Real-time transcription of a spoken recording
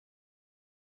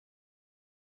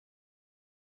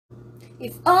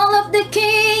If all of the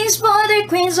kings brought their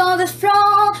queens on the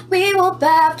throne, we will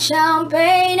pop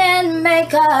champagne and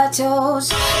make a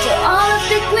toast to all of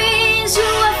the queens who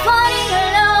are fighting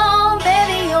alone.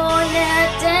 Baby, you're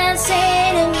not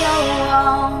dancing and you're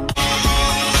wrong.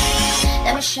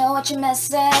 Let me show what you're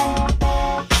missing.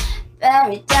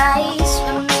 Paradise,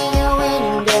 for me a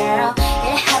winning girl.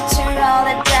 You have to roll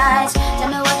the dice. Tell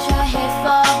me what you're here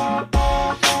for.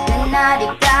 The naughty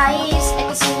guys, I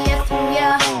can see you through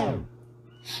you.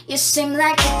 You seem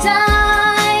like a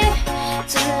dive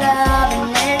to love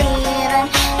and living,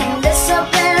 and this will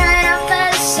play right after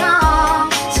the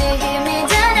song. So give me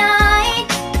the night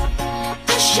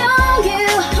to show you,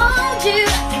 hold you,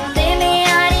 to leave me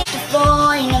at the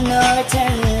point of no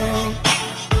return.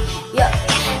 Yeah,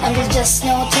 and there's just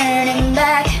no turning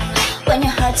back when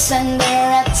your heart's under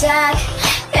attack.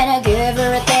 And I give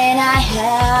everything I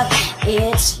have.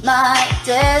 It's my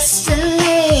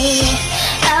destiny.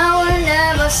 I will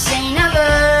never say never.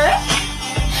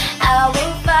 I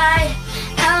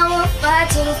will fight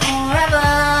till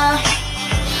forever.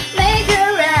 Make it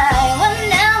right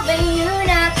whenever you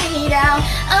knock me down.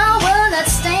 I will not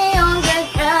stay on the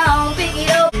ground. Pick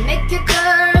it up, make you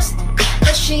cursed,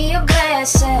 but she a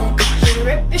blessing. You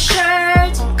rip your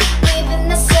shirt,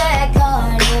 within a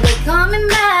second you'll be coming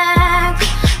back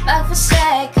for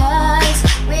seconds.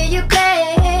 Will you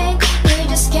play? You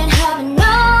just can't have it, no.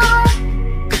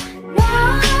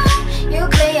 You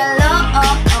play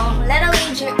along, let her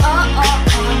lead you on.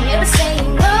 You're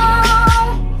saying no,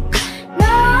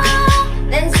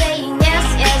 then saying yes.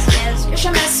 You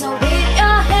should mess with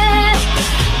your head.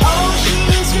 Oh,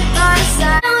 she's your by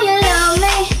side. I know you love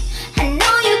me, I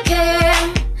know you care.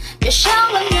 Just show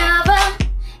me never,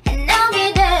 and I'll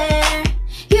be there.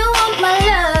 You want my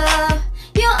love,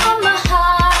 you own my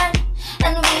heart,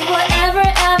 and we will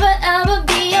ever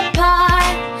be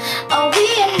apart. Oh, we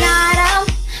are not out,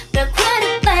 they're quit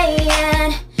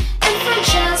playing. If we're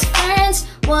just friends,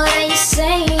 what are you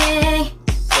saying?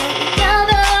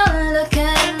 Together, look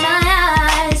at my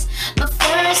eyes. My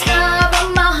first love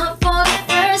on my heart for the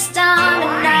first time,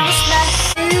 and now it's like,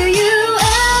 do you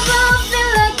ever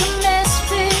feel like a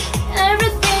misfit?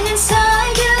 Everything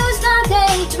inside you's not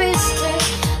getting twisted.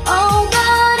 Oh,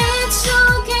 but it's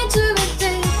okay to be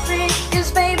different, 'cause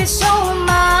baby, so am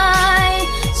I.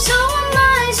 So am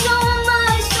I, so am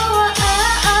I, so am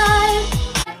I.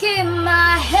 Keep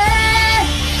my head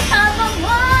above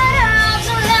water,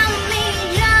 don't let me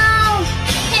drown.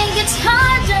 It gets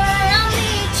harder, I'll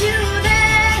need you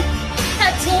there.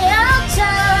 At the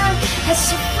altar, as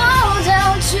I fall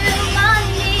down to my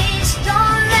knees,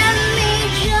 don't let me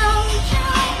drown.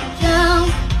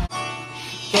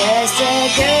 There's a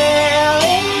girl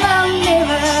in my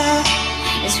mirror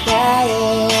is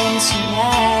crying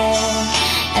tonight,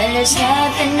 and there's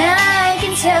nothing I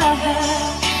can tell her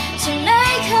to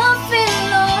make her feel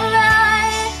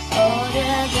alright. Oh,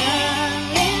 the girl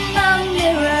in my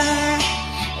mirror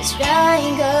is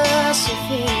crying 'cause she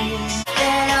feels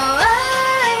that all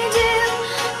I do,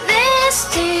 these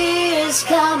tears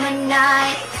come at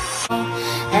night.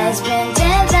 Has been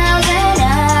 10,000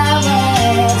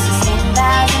 hours, it's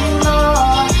 10,000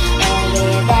 more.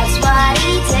 Only that's what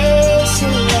it takes to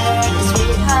learn the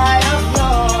sweetheart of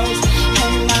yours.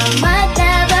 And I might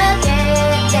never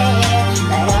get there,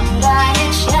 but I'm gonna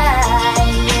try.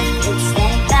 If it's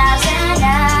 10,000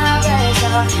 hours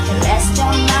or the rest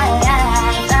of my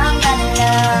life, I'm gonna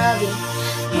love you.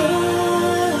 Ooh.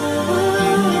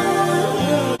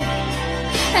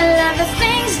 I love the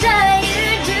things that you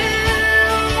do.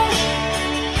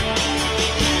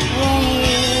 When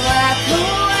you walk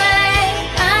away,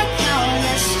 I count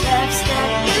the steps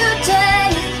that you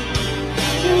take.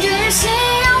 Do you see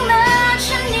how much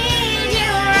I need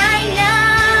you right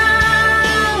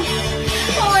now?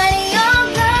 When you're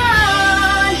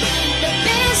gone, the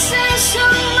pieces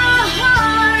of my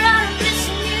heart are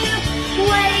missing you.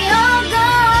 When you're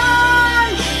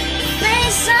gone, the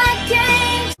face I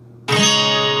can't.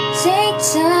 Take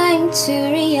time to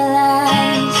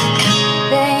realize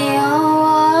that your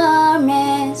warm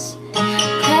is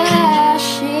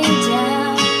crashing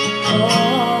down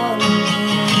on me.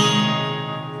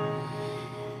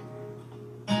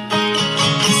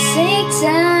 Take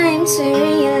time to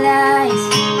realize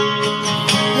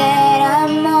that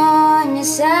I'm on your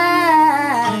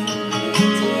side.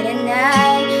 Didn't I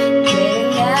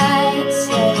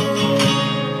say?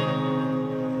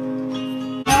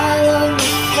 All over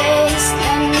your face,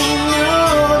 let me know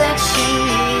that you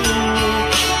need me.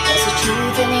 There's the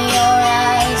truth in your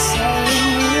eyes,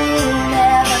 saying you'll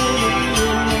never leave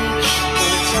me.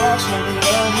 You touch me with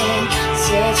your hand,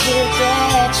 said you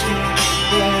get me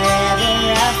wherever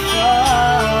I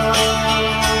fall.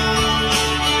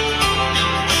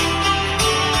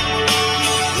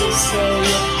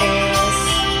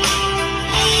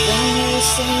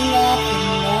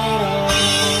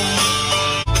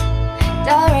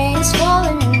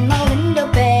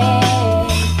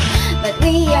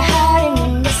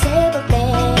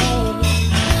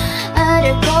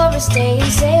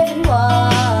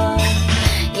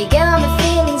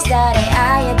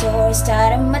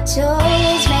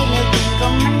 toes, make me think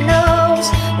on my nose.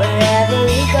 Wherever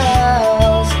he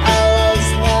goes, always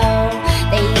know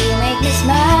that you make me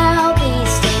smile.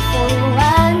 Please stay for a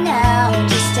while now,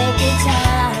 just take your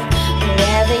time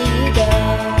wherever you go.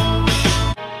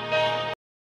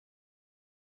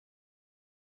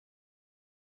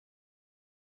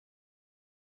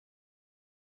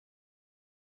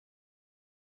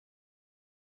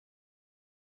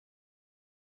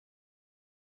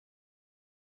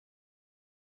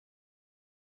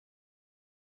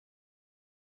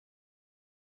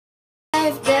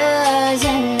 Life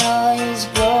doesn't always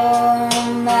go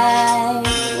my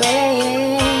way,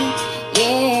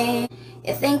 yeah.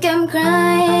 You think I'm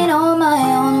crying on my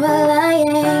own, well I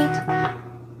ain't.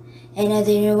 And I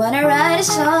didn't wanna write a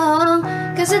song,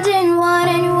 cause I didn't want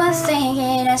anyone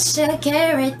thinking I still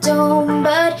carried on.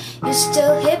 But you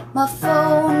still hit my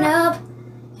phone up,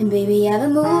 and baby I've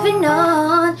been moving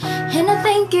on. And I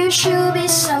think you should be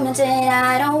something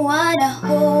I don't wanna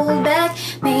hold back.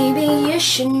 Maybe you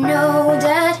should know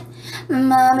that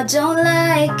mama don't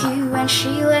like you and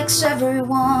she likes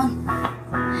everyone.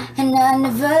 And I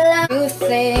never let you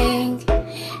think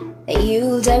that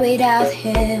you'll die without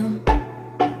him.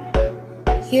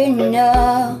 You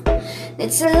know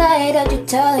it's a lie that you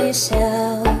tell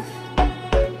yourself.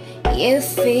 You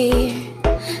fear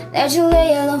that you'll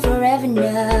lay alone forever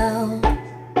now.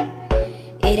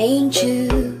 It ain't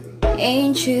true,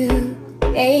 ain't true,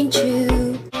 ain't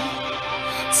true.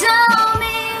 Tell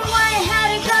me why you had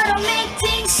to gotta make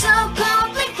things so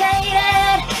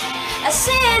complicated. I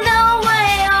see the way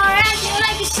you're acting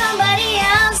like you're somebody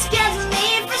else, gets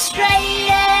me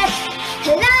frustrated.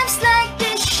 Life's like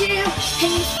this shoe,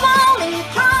 and you fall and you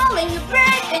crawl and you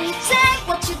break and you take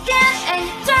what you get and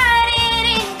you turn it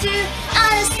into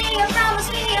honesty. I promise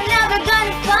me I'm never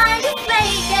gonna find you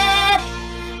fake it.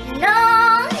 No,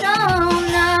 no,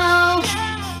 no.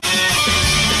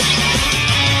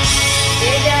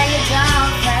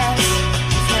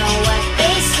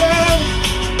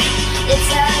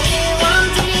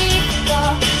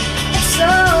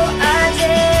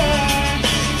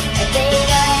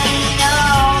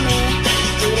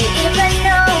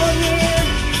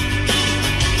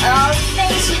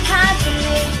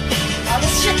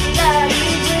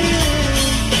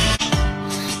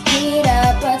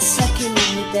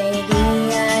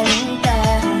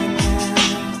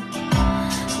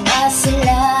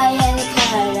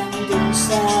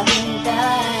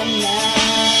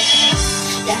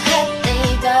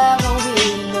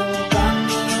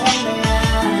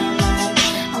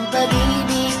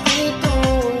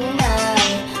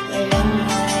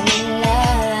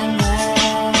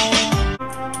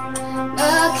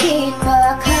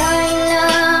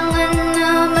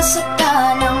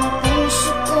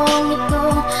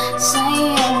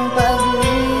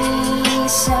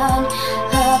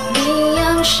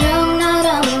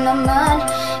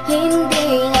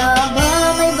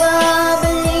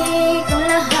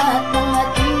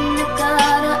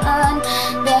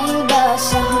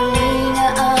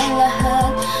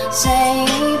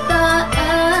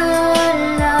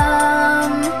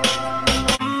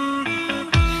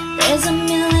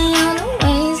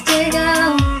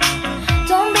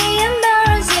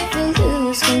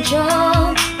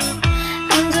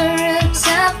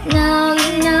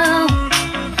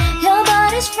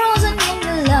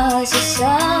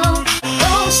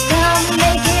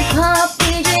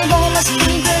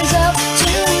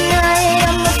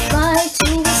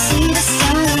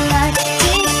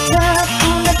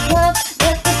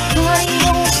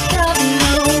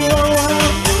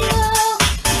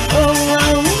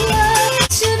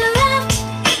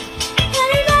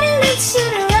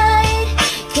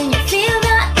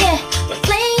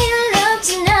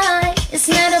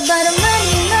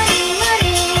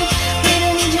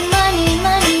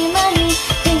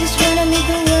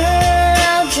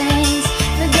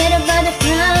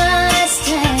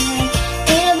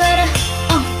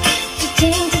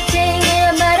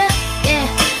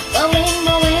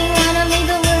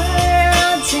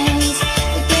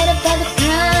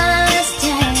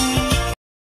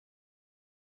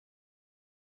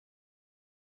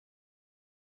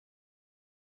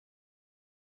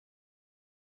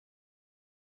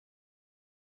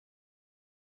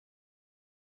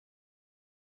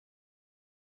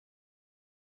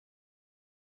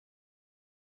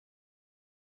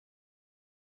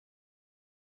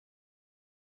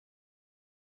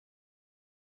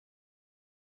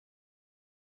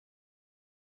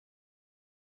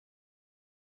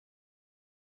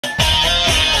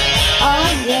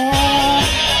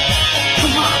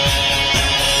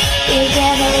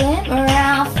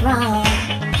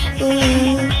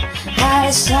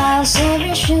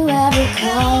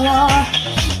 color.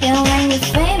 Yeah, when you're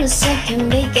famous, it can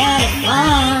be kinda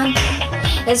fun.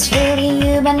 It's really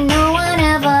you, but no one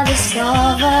ever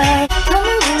discovered. Come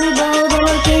on, boy,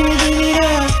 boy, can you give it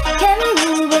up? Come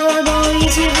on, boy, boy,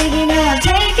 is you big enough?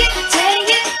 Take it,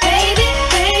 baby,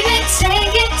 baby,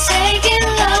 take it,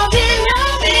 love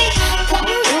it. Come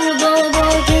on, boy,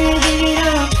 boy, can you give it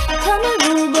up? Come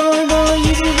on, boy, boy,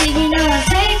 is you big enough?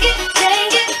 Take it,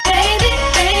 baby,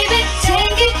 baby,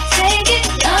 take it,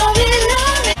 love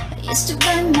it. I used to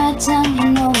burn my tongue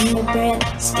and on the breath,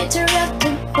 skip to rock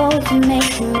the boat to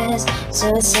make a mess. So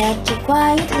I sat too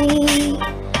quietly,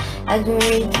 I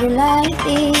agreed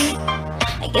politely.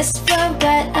 I guess I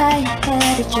forgot I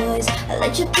had a choice. I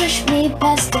let you push me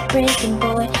past the breaking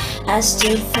point. I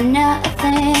stood for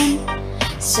nothing,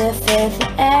 so fair for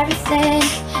everything.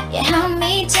 You held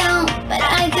me down, but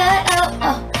I got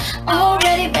up.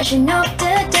 Already brushing off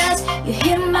the dust. You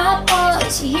hear my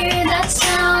voice, you hear that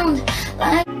sound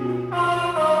like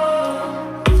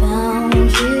found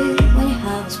you when your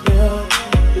heart was broke.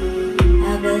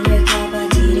 I built your cup, I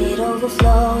did it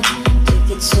overflow. Took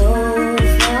it so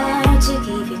far to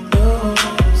keep you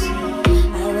close.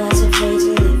 I was afraid to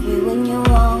leave you when you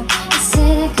walk. I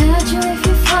said I got you if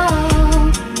you fall.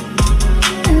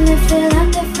 And if they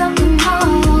left, they felt them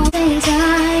all. Same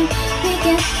time,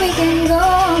 we can go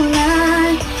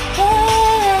online.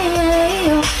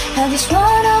 Hey, I just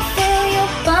wanna feel your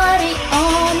body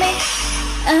on me.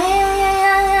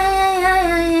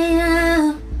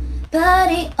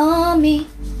 Body on me.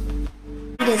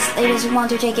 Ladies want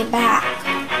to take it back.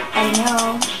 I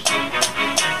know.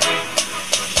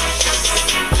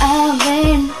 I've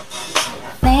been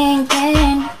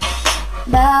thinking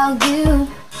about you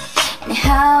and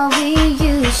how we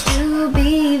used to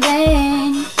be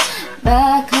then.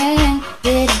 Back when we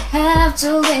didn't have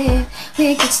to live,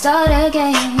 we could start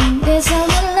again. There's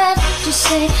nothing left to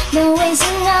say, no ways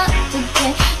another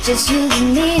day. Just you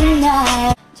and me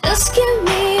tonight. Just give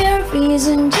me a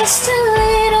reason, just a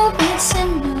little bit's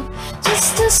enough.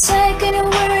 Just a second and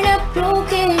we're not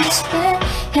broken, just play.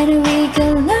 And we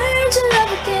can learn to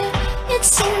love again.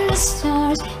 It's in the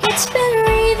stars, it's been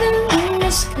written in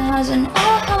the scars on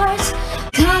our hearts.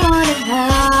 Come on and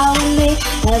how with me,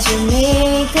 as we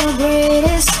make the great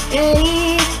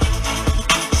escape.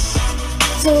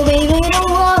 So baby,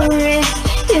 don't worry,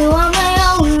 you are my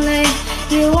only.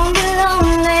 You won't be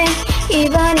lonely,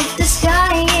 even if the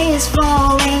sky is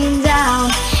falling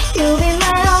down. You'll be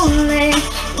my only,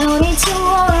 no need to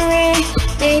worry.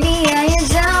 Baby, I am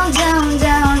down, down,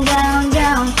 down, down,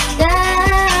 down,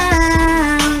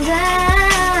 down,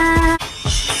 down.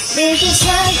 Because I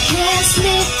can't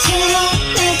sleep till you're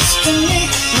next to me.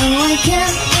 No, I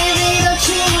can't live without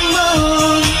you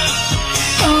more.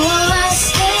 Oh, I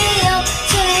stay up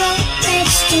till you're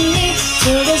next to me,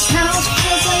 till this house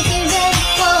feels like a bed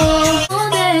for. Oh,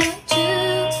 there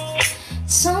too,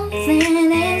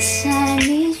 something inside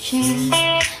me changed.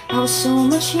 I was so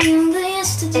much younger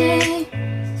yesterday.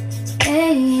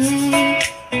 Hey, yeah.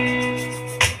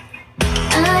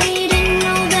 I didn't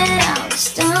know that I was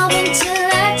starving till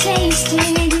I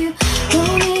tasted you.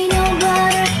 Don't need no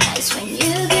butter ice when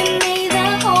you give me the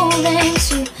whole thing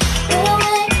too.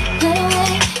 Get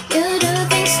away, you do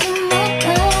things to my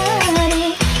body.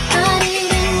 I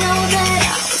didn't know that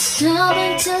I was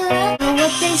starving till I know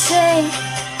what they say.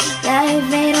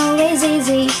 Life ain't always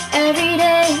easy every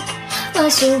day for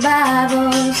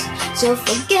survivors, so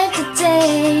forget the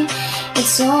day.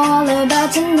 It's all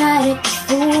about tonight. If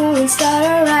the fool and start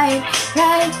a riot,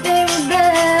 right there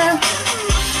rebel.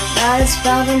 But it's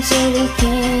far until we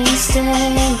can't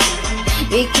stand.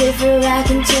 We could for rock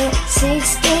until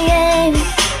 6 a.m.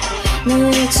 No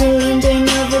need to turn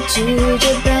over to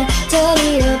Japan. Tell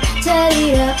it up,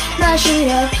 mash it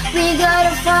up. We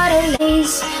gotta fight a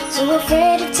lace, so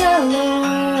afraid to tell the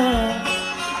world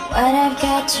what I've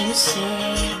got to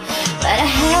say. But I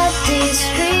have this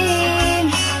dream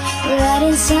right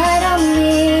inside of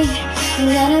me. I'm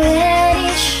gonna let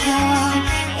it show.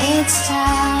 It's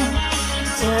time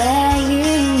to let you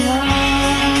know,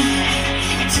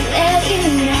 to let you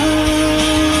know.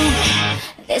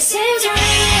 This is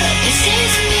real, this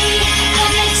is me.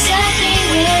 I'm exactly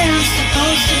where I'm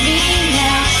supposed to be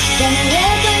now. Gonna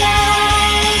let the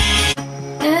light.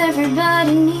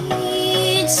 Everybody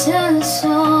needs a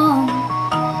song,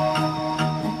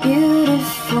 a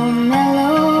beautiful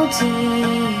melody.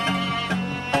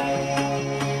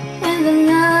 And the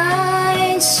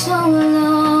night's so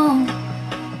long,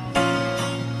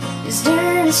 'cause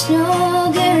there is no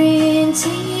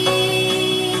guarantee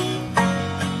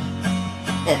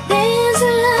that this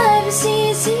life is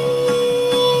easy.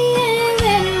 And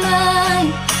when my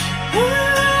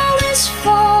world is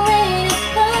falling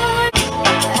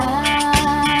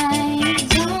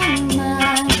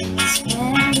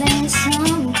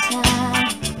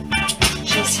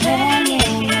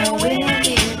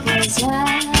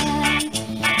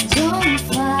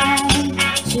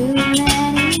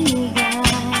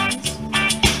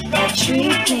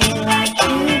treat me like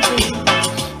you do.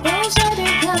 Those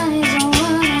other guys don't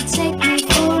wanna take me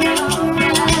for a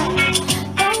ride.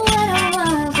 Oh, what a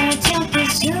wild girl talking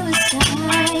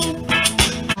suicide.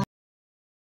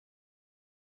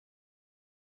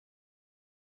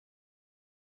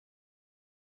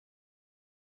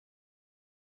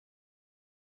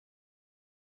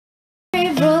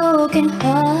 Every broken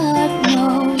heart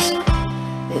knows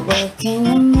we walk in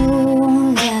the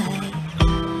moonlight.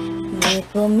 They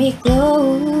pull me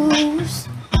close.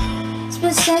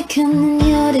 Split second and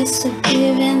you're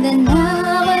disappearing. Then I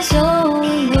was all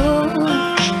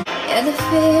alone. Yeah, the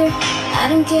fear, I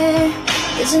don't care,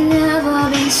 'cause I've never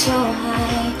been so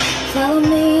high. Follow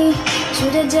me to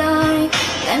the dark,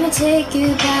 let me take you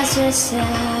past your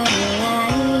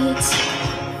satellites.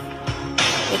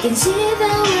 You can see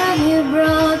the world you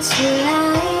brought to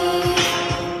life,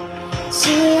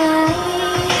 to life.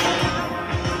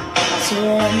 So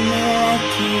love me like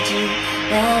you do,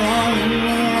 love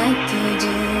me like you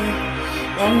do.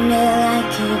 Love me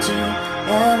like you do,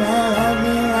 love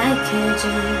me like you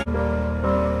do.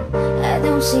 I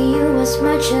don't see you as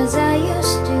much as I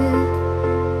used to,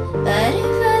 but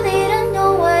if I didn't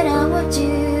know what I would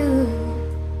do,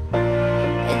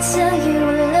 I'd tell you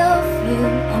I love you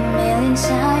a million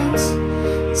times.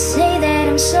 Say that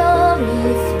I'm sorry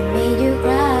if I made you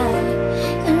cry.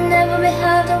 Could never be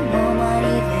half the woman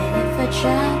even if I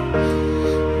try,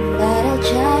 but I'll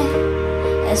try,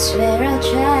 I swear I'll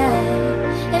try.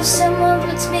 If someone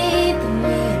puts me through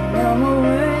me, I know my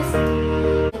worth.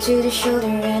 To the shoulder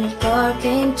and the car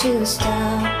came to a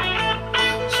stop.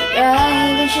 She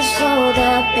cried and she slowed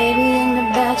up, baby in the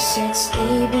backseat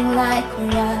sleeping like a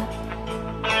rock.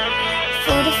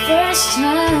 For the first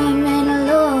time in a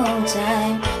long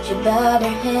time, she bowed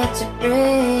her head to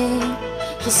pray.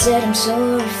 She said, I'm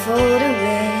sorry for the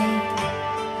way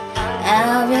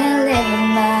I've been living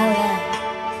my life.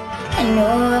 I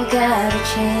know I've gotta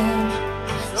change.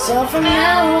 So from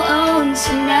now on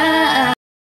tonight,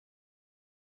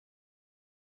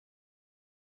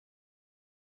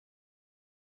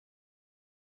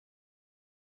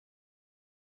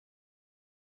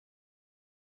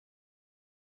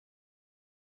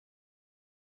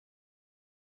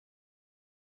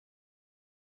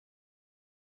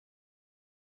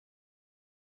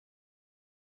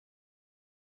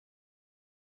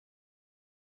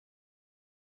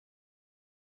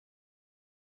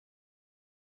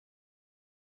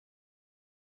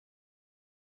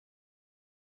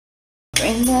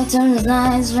 bring back those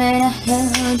lines when I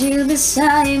held you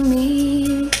beside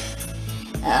me.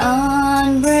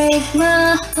 Unbreak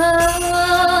my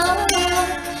heart,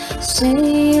 say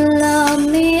you love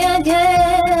me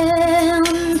again.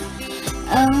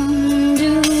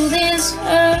 Undo this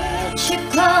hurt you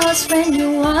caused when you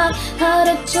walked out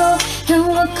the door and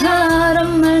walked out of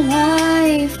my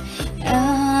life.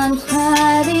 And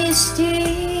cry these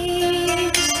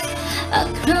tears, I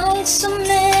cried so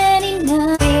many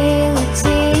nights.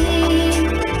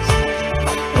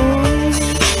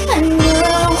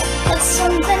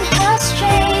 Something has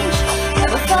changed,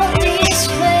 never felt this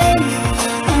way.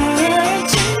 I'm here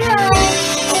tonight,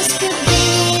 this could be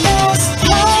the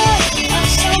start of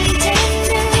something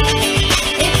new.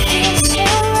 It feels so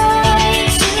right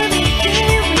to be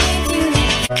here with you.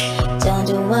 Down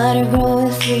the water grow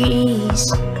and freeze,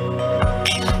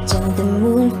 down the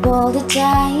moon fall the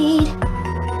tide,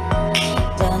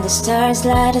 down the stars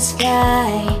light the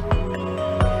sky,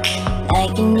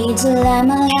 like you need to light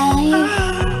my life.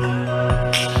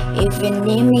 If you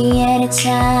need me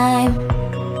anytime,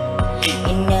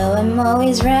 you know I'm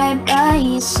always right by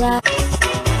your side.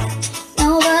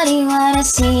 Nobody wanna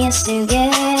see us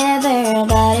together,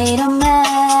 but it don't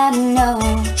matter, no,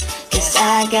 'cause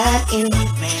I got you.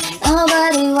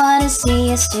 Nobody wanna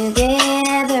see us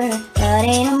together, but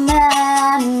it don't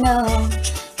matter, no,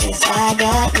 'cause I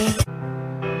got you.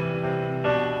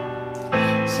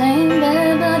 Same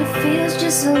bed, but it feels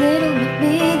just a little bit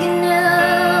bigger now.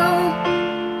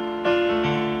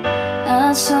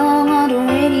 A song on the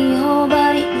radio,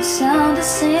 but it will sound the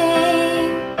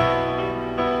same.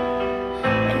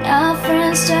 And our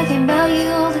friends talking about you,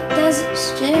 all that does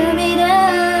is tear me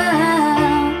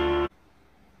down.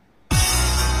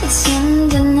 It's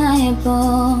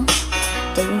undeniable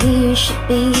that we should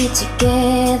be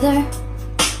together.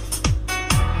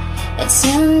 It's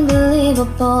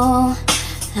unbelievable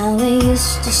how we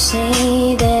used to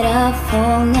say that our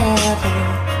phone never.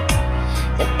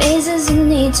 The basis you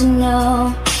need to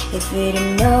know if you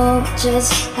don't know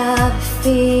just how I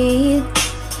feel.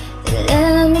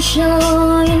 Let me show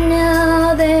you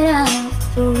now that I'm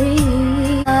for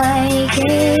real. I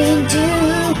can't do,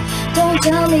 don't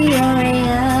tell me you're running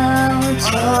out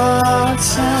of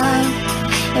time.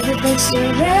 If it takes the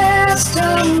rest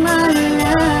of my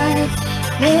life,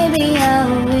 maybe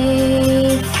I'll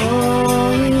wait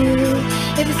for you.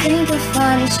 If you think the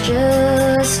fun is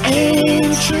just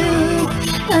ain't true,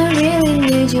 I really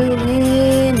need you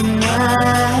in my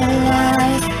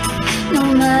life. No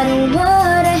matter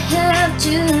what I have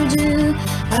to do,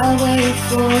 I'll wait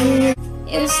for you.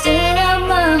 You stay on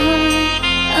my heart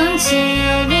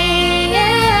until the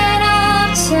end of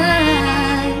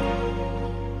time.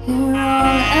 You're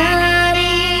all I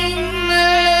need, my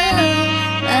love,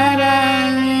 my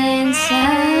Valentine.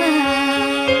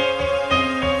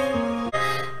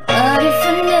 What if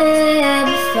I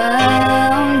never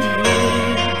found you?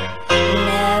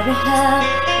 Never had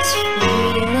this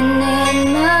feeling in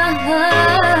my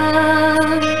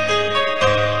heart.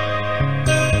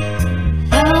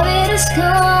 How it has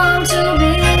come to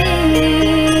be,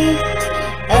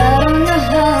 I don't know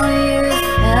how you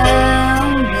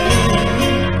found me.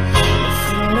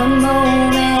 From the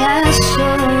moment I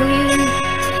saw you,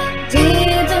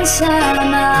 deep inside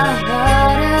my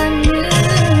heart I knew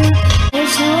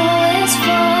there's always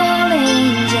falling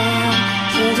down,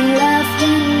 children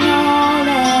laughing all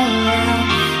around.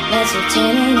 Let's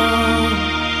turn it on,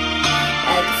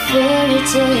 like a fairy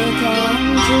tale come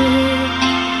true.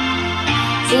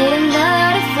 Sitting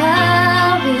by the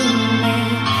fire with me,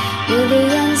 you're the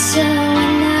answer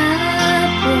when I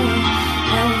pray.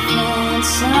 I found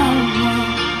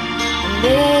someone, and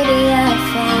baby I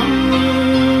found you.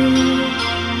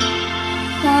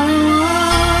 All I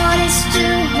want is to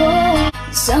hold.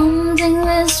 Something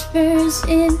whispers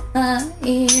in my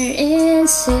ear, it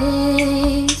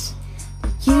says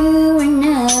that you are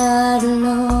not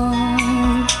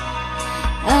alone.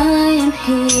 I am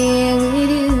here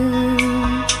with you.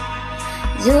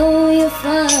 Though you're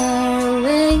far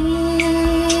away,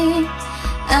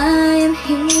 I am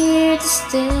here to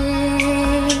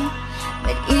stay.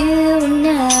 But you are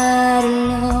not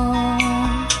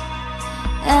alone.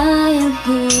 I am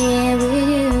here with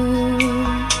you.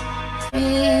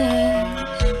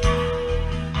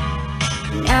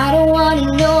 And I don't wanna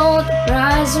know the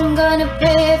price I'm gonna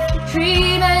pay for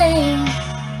dreaming.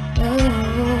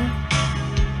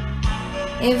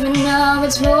 Even now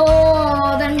it's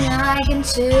more than I can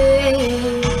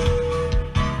take.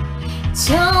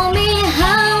 Tell me,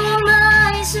 how am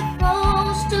I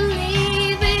supposed to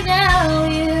live without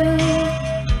you?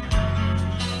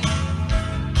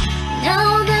 Now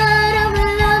that I've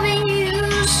been loving you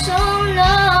so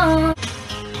long,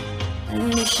 I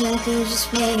wish I could just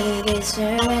make it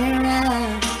turn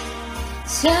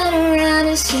around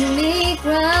and see me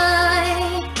cry.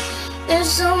 There's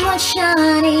so much I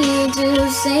need to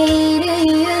say to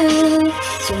you,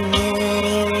 so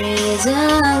many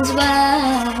reasons why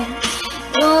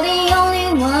you're the only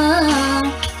one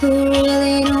who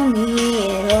really know me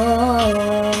at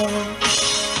all.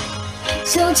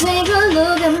 So take a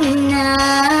look at me now.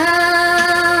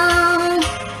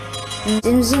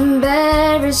 I'm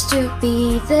embarrassed to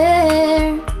be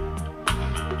there.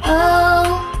 Oh,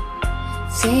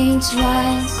 think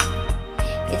twice.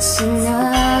 It's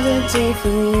another day for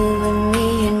you and me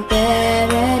in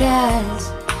paradise.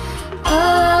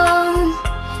 Oh,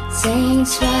 think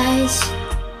twice.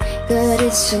 But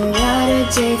it's another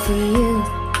day for you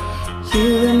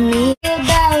and me.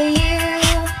 About you,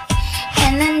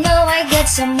 and I know I got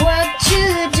some work to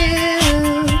do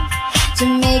to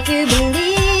make you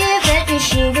believe that you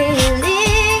should be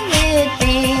willing with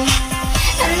me.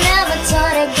 I never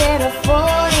thought I'd get a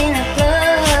fall in a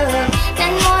club. The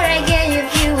more I get you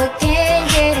feel I can't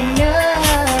get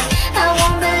enough. I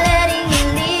won't be letting you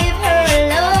leave her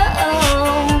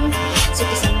alone. So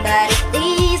can somebody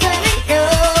please let me know?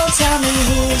 Tell me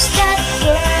who's that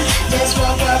girl just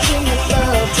walk in the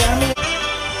club. Tell me.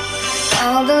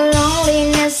 All the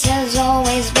loneliness has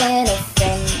always been a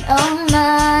friend of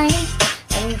mine.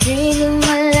 I'm dreaming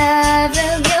my life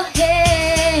of your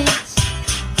hands.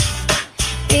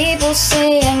 People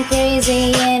say I'm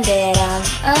crazy and that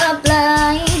I'm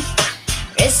blind,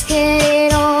 risking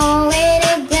it all in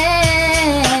a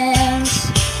glance.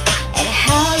 And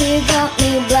how you got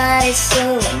me blind is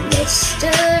still a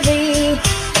mystery.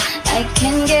 I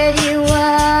can't get you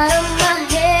out of my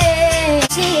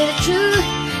head. See the truth,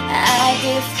 I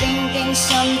keep thinking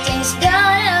something's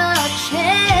gonna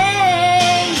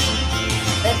change.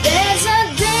 But there's a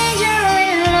danger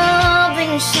in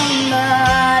loving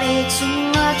somebody too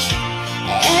much.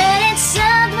 And it's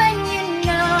sad when you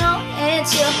know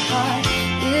it's your heart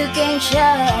you can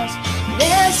trust.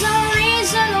 There's a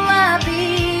reason why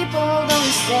people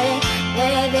don't stay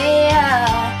where they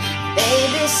are.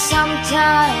 Baby,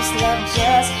 sometimes love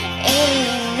just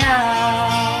ain't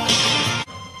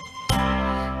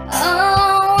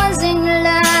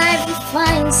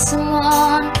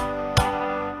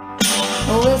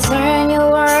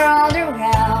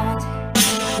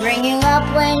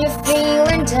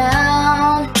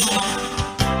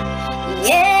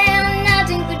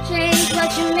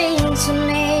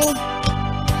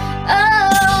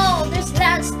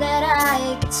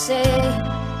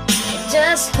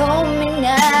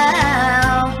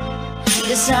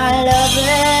our love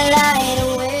will light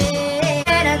away.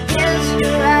 And I close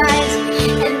your eyes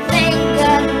and thank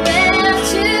God we're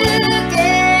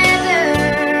together.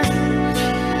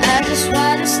 I just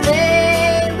wanna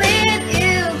stay with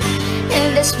you in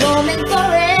this moment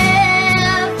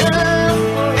forever,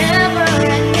 forever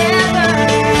and ever.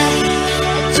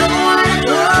 I don't wanna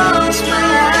close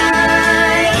my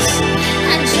eyes,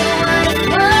 I don't wanna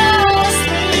fall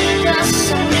asleep,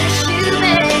 'cause I miss you,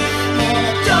 babe. And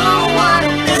I don't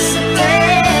wanna miss a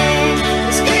day,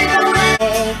 'cause either way,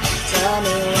 tell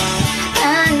me why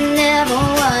I never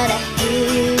wanna hear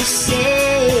you say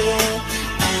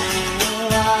I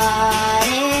want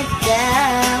it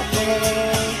that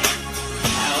way.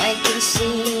 Now I can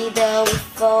see that we're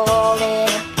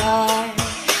falling apart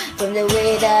from the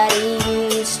way that it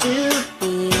used to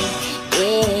be.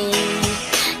 Yeah.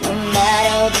 No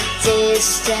matter the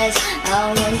distance, I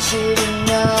want you to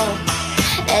know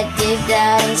that deep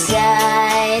down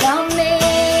inside of me,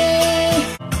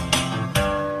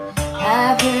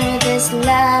 I've heard this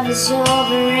life is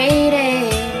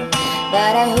overrated,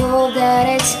 but I hope that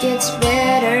it gets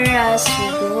better as we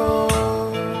go.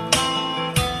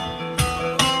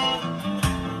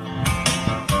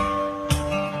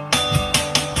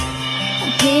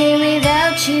 I'm here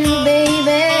without you,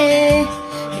 baby,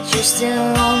 but you're still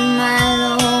on my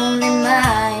lonely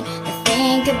mind. I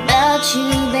think about you,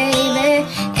 baby,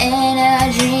 and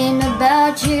I dream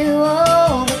about you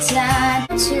all the time.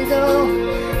 To go,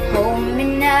 hold me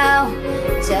now,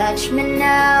 touch me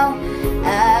now.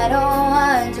 I don't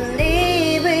want to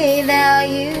leave without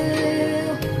you.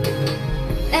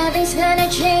 Nothing's gonna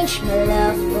change my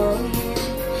love for you.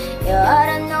 You ought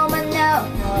to know by now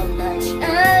how much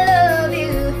I love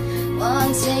you.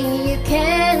 One thing you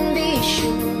can be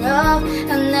sure of,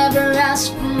 I'll never ask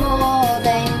for more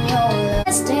than your love.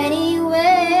 Just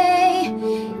anyway,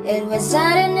 it was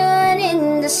afternoon in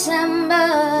December,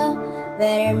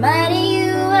 but reminding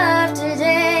you of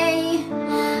today,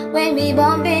 when we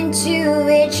bump into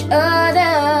each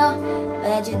other,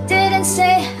 but you didn't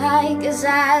say hi 'cause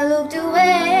I looked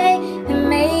away. And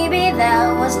maybe that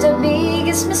was the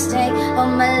biggest mistake of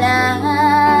my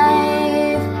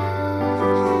life.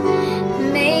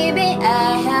 Maybe I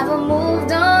haven't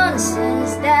moved on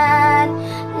since that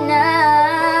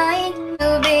night. You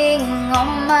being on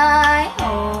my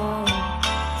own,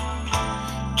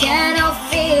 cannot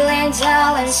feel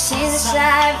intolerant since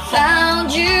I found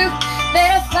you. But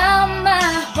I found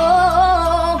my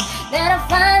home, that I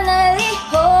finally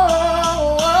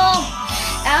home.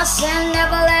 I said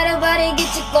never let nobody get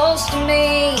too close to me,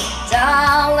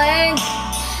 darling.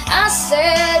 I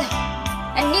said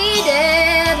I needed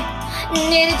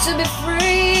to be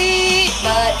free.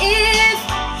 But if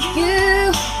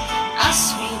you ask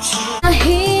me to, I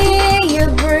hear you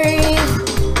breathe,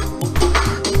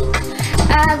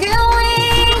 I get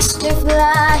wings to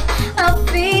fly, I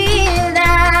feel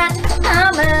that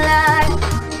I'm alive.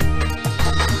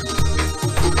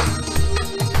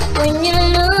 When you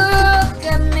look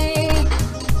at me,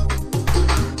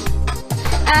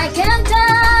 I can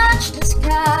touch the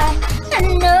sky, I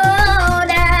know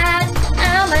that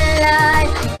I'm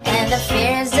alive. And the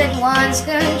fears that once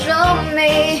controlled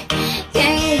me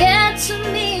can't get to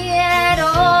me at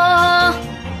all.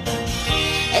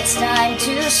 It's time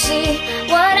to see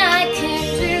what I can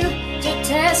do to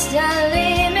test the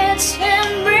limits and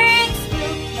break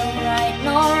through. No right,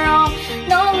 no wrong,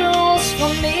 no rules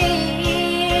for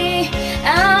me.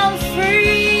 I'm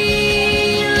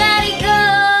free, let it go.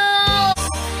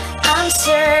 I'm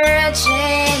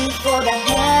searching for the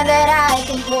hand that I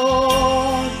can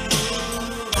hold.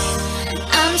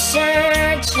 I'm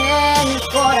searching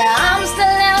for the arms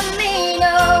that let me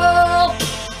know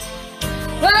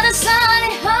where the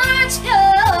solid hearts go.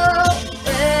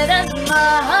 Where does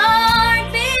my heart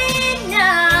beat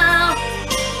now?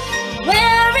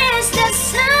 Where is the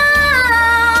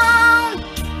sound?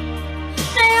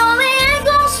 They only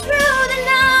echoes through the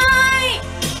night.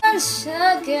 Once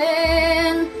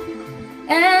again,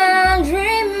 and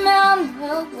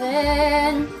remember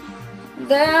when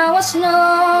there was no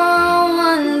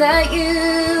one that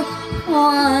you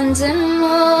wanted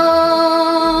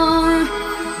more.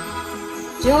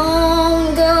 Don't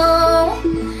go,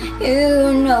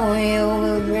 you know you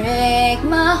will break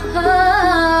my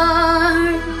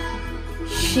heart.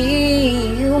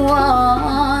 She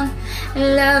won't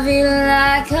love you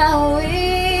like I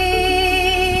will.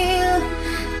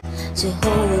 To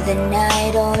hold the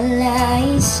night all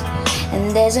lies, and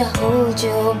there's a hold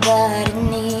your body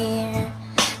near.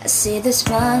 I see the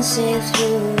smile sail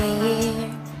through a year,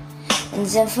 and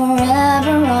then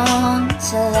forever on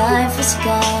till life is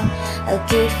gone, I'll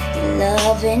give you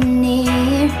love and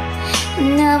near.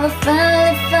 Never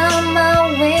finally found my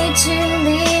way to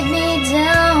lead me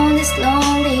down this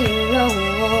lonely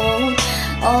road.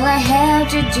 All I have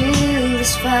to do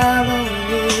is follow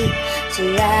you to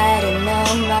lighten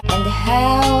up my and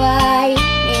how I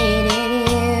needed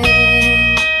you.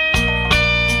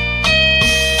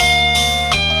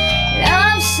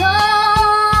 Love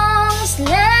songs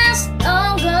last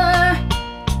longer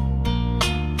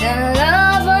than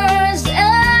lovers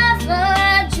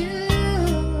ever do.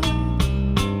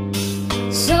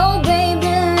 So baby,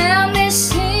 let me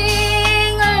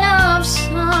sing a love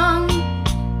song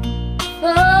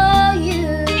for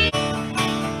you.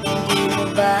 Hindi mo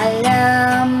ba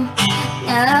alam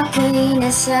na ako'y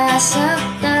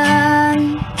nasasaktan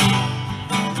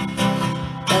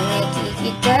pag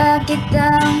nakikita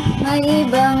kitang may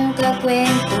ibang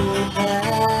kakwentuhan?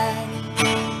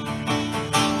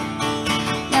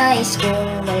 Nais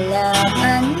kong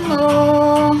malaman mo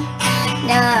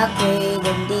na ako'y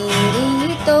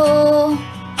nandito.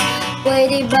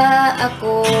 Pwede ba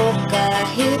ako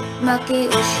kahit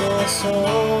makiusyoso?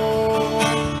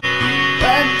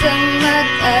 Huwag kang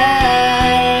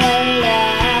mag-alala,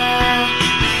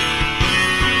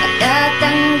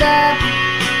 matatanggap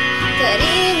ka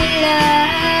rin nila.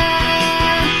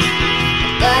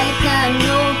 Kahit na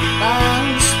ano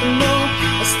pang gusto mo,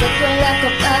 basta't wala ka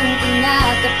pang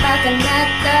tinatapakan na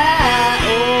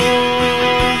tao,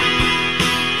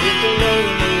 ituloy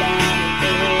mo lang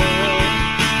ito.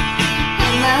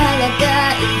 Ang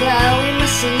mahalaga, ikaw ay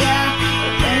masaya.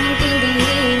 Huwag kang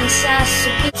intindihin ang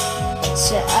sasabihin.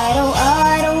 Sa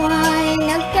araw-araw ay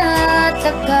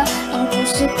nagtataka ang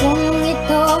puso kong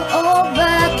ito. O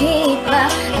bakit ba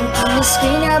ang kinis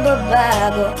ko'y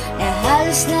nababago na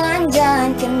halos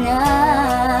nandyan ka na?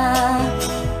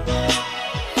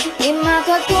 Di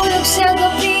makatulog sa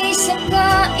gabi sa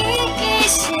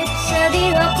kaiisip, sa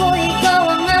diwa ko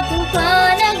ikaw ang aking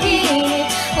panaginip.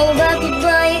 O bakit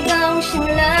ba ikaw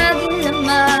siyang laging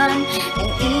laman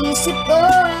ng isip ko?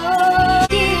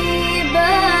 Di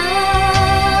ba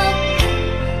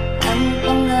ang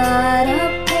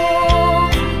pangarap ko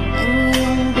ang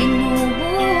iyong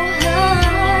binubuhay?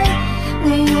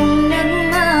 Ngayong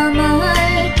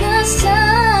nagmamahal ka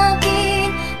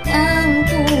sa'kin ng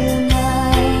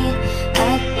tunay,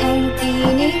 at ang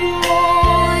tinig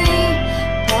mo'y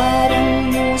parang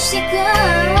musika,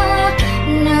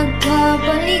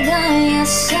 nagpapaligaya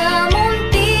sa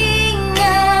munting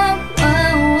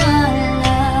nagwawala.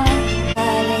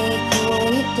 Alay ko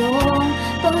itong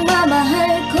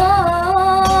pagmamahal ko,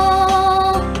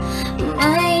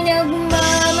 may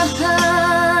nagmamahal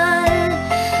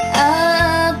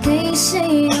aking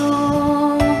sa'yo.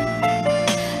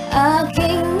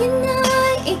 Aking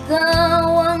inay, ikaw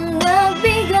ang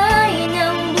nagbigay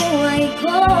ng buhay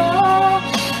ko,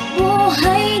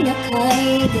 buhay na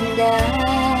kay ganda.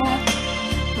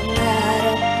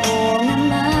 Pangarap ko na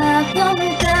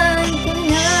makamtan ko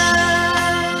na.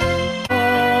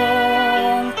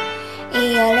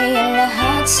 Ialay ang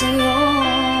lahat sa'yo,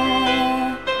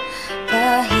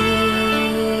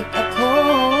 kahit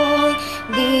ako'y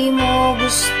di mo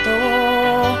gusto.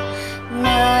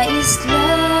 Nais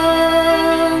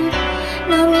lang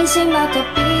na minsan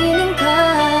makapiling ka,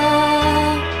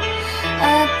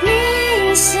 at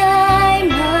minsa'y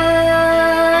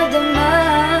madama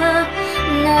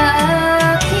na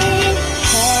aking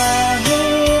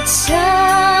kahit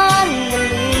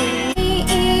sandali.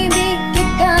 Iibig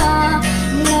kita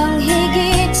ng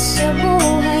higit sa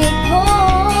buhay ko.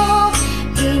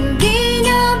 Hindi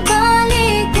na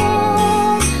balik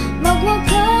kung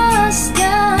magwakas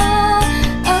na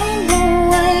ang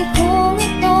buhay kong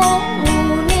ito,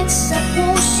 ngunit sa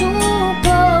puso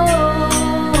ko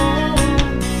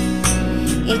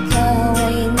ikaw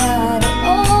ay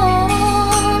naroon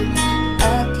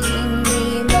at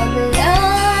hindi maglalaho.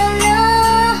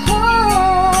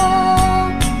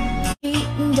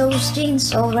 Treating those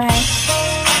jeans alright,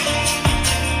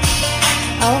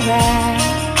 alright.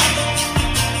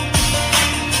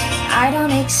 I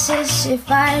don't exist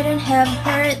if I don't have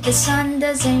her. The sun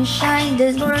doesn't shine,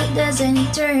 the world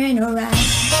doesn't turn around.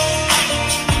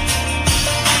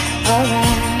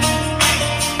 Alright.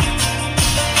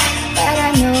 But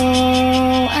I know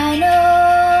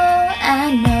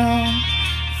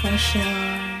for sure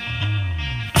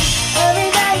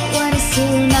everybody wanna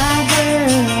see my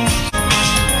girl.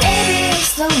 Baby,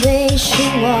 it's the way she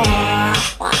walk,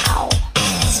 wow,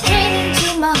 straight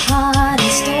into my heart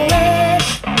and stole it.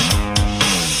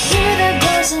 Hear the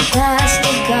girls and past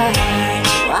the guards,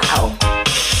 wow,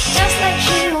 just like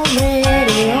she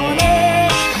already owned it.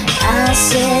 I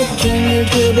said, can you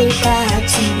give it back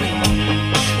to me?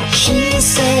 She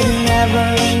said, never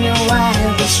in your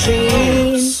wildest dreams.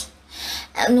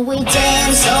 and we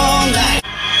dance all night.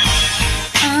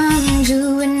 I'm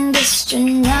doing this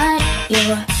tonight.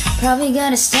 You're probably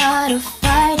gonna start a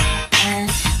fight. I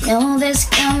know this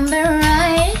can be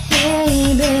right.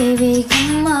 Hey baby,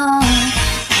 come on.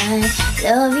 I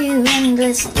love you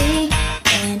endlessly,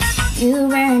 and you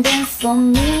burned it for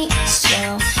me.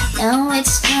 So now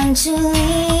it's time to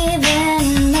leave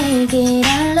and make it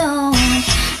alone.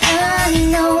 I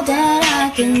know that I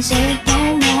can take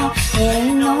no more, it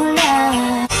ain't no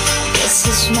lie. This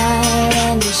is mine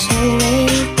and there's no way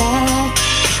back.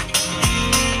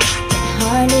 Can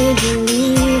hardly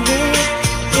believe it,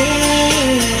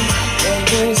 yeah. That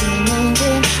there's an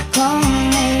angel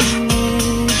calling me,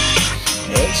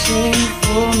 reaching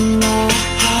for my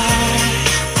heart.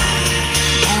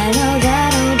 I know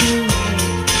that'll be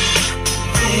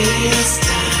this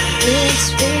time it's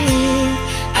real.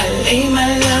 I lay my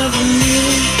love on you,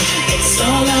 it's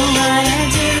all I wanna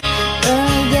do.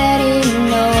 We're getting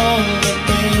older,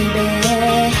 baby,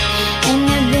 and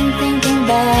I've been thinking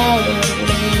about it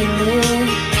lately.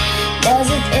 Does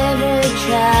it ever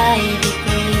drive you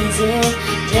crazy,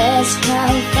 just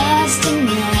how fast the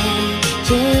night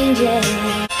changes?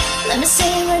 Let me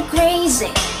say we're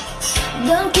crazy,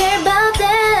 don't care about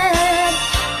that.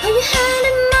 Put your hand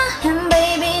in my hand,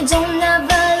 baby, don't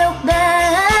ever look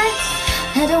back.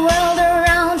 Let the world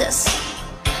around us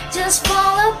just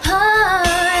fall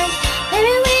apart.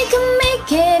 Maybe we can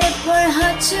make it if we're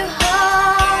heart to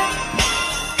heart,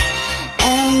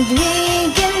 and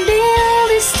we can build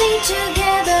this thing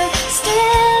together,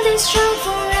 standing strong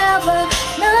forever.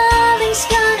 Nothing's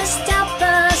gonna stop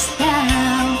us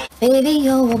now. Baby,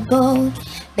 you're a boat,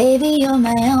 baby, you're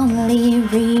my only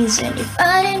reason. If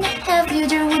I didn't have you,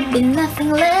 there would be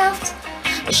nothing left.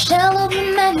 The shell of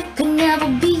a man who could never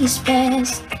be his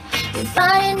best. If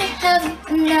I didn't have you,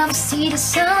 I'd never see the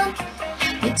sun.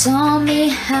 You taught me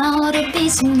how to be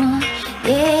someone,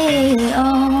 yeah.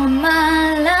 All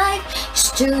my life you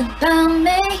stood by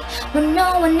me when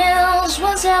no one else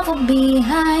was ever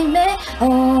behind me.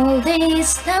 All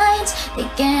these nights, they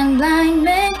can't blind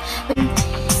me.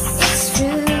 It's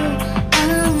true,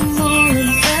 I'm all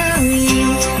about you,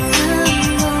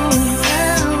 I'm all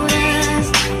about us.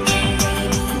 Baby,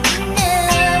 you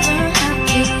never have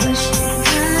to question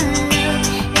my love.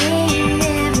 Ain't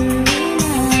never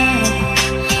enough.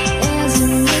 There's a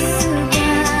new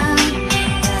ground,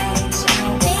 but it's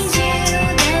always you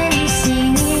that I'm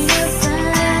singing about.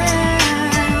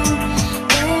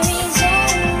 There is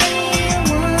only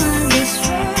one these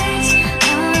words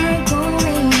are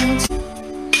going to.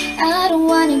 I don't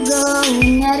wanna go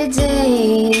another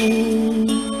day,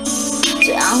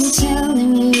 so I'm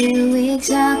telling you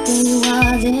exactly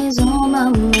what is on my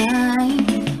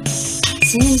mind.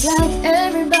 Seems like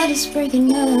everybody's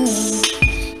breaking up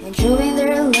and showing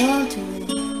their love to it.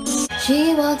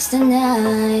 She walks the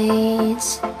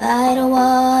nights by the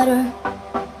water.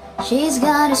 She's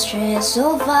got a stress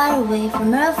so far away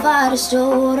from her father's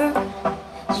daughter.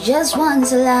 She just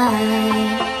wants a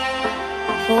life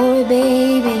for a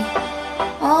baby,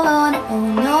 all on her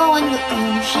own, no one will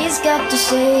own. She's got to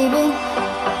save it.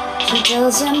 She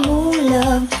tells him, ooh,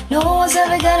 love, no one's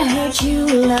ever gonna hurt you,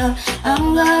 love.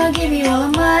 I'm gonna give you all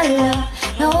of my love.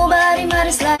 Nobody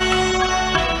matters like.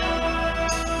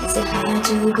 Is it hard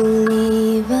to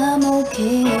believe I'm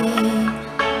okay?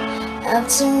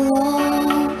 After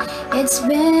all, it's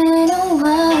been a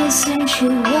while since you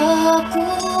walked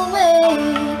away.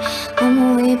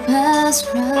 I'm way past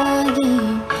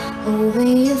crying over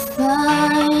you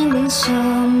finding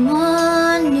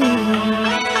someone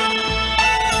new.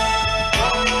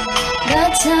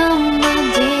 That's how my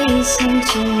days seem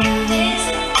to me.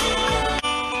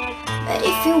 But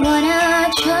if you wanna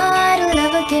try to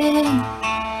love again,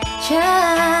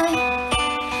 try.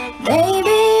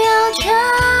 Baby, I'll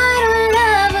try to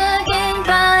love again,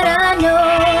 but I know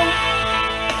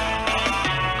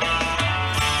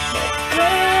that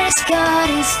first God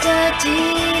is the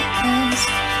deepest.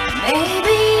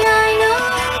 Baby, I know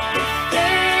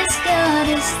that first God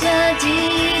is the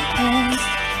deepest.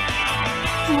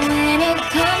 When it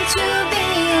comes to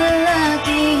being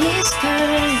lucky, he's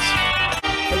cursed.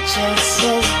 But just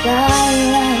as God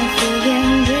life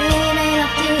again, dreaming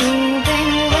of you,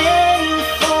 been waiting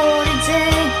for the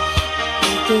day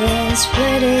he can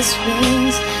spread his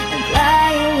wings and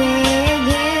fly away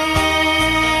again.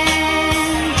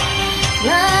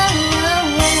 Fly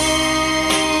away,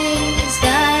 the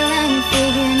skyline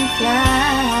figuring to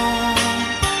fly.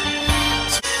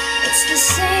 It's the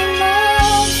same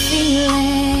old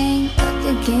feeling back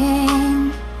again.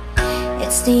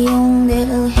 It's the only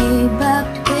little hay back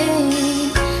way,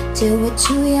 till we're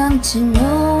too young to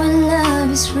know when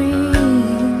love is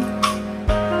real.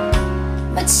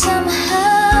 But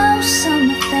somehow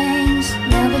some things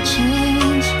never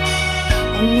change,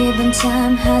 and even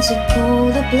time has a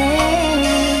colder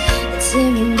blade. It's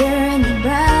even burning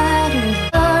brighter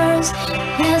stars.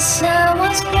 Yes, I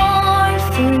was born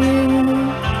for you,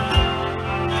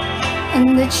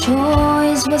 and the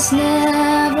choice was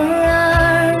never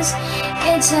ours.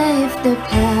 It's as if the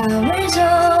powers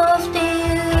of the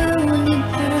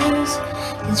universe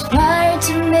conspired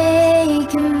to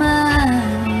make you mine.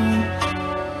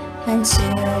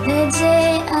 Until the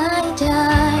day I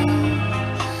die,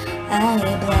 I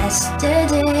bless the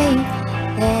day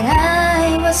that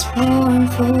I was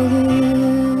born for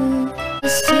you.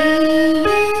 See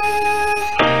you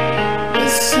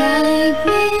beside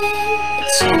me,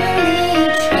 it's only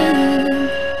a dream,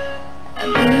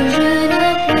 a vision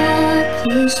of what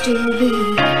used to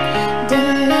be.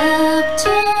 The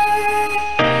laughter,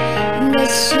 the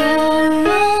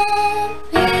sorrow,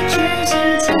 pictures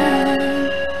in time,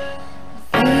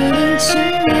 fading to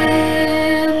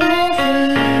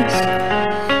memories.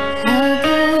 How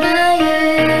could I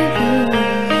ever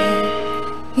let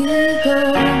you go?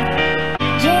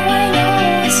 Though I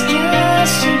know it's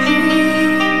just a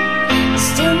dream,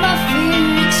 still my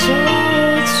fear it's so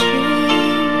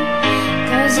extreme.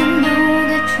 'Cause I know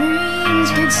that dreams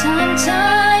could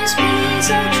sometimes be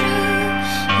so true.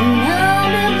 And now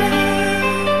I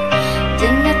believe,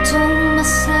 then I told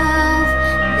myself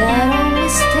that I will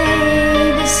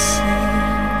stay the same.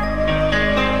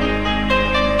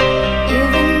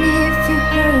 Even if you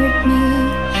hurt me,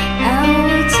 I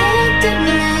will take the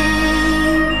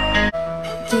blame.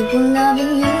 Keep on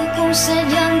loving you kung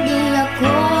sadyang di ako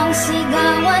ang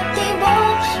sigaw at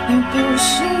tibok ng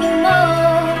puso mo.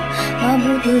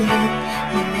 Mabuti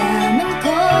malaman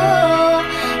ko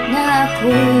na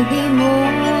ako'y di mo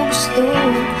gusto.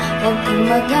 Huwag kang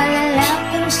mag-alala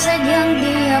kung sadyang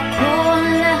di ako ang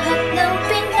lahat ng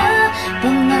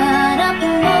pinapangarap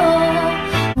mo.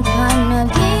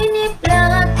 Panaginip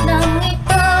lahat ng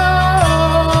ito.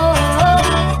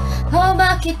 O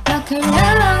bakit pa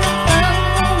kailangan pang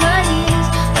umalis?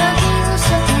 Bakit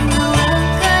gusto ka na huwag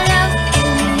ka lang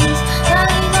umalis?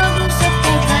 Bakit mag-usap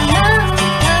ka lang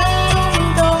tayong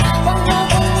ito? Huwag mo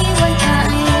kong iwan,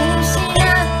 ayusin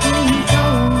natin ito.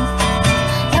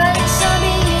 Galing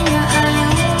sabihin na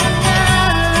ayaw mo na,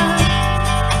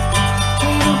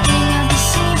 pero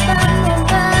pinag-isipan mo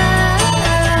ba?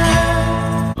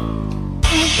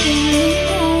 Huwag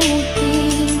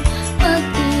kalimutin,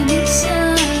 pag-ibig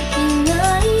sa akin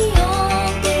ay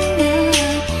iyong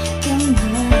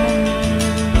tinatamnan.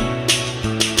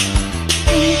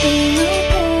 Tingting ang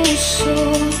puso,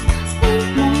 huwag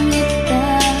mong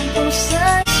itago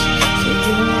sa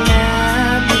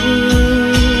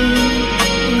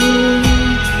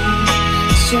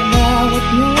sa bawat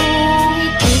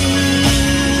ngiti.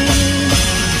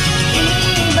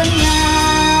 Iba na,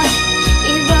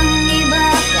 ibang-iba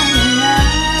ka na.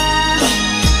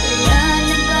 Wala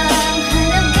na bang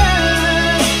halaga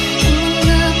ang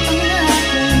mga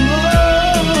pangako mo?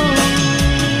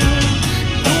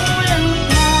 Kulang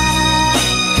pa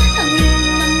ang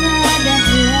mga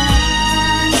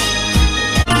dahilan.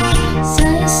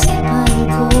 Sa isipan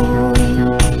ko'y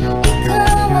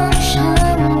ikaw ang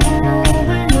siyang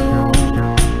gumugulo.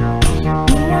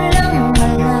 Walang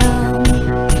alam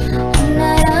ang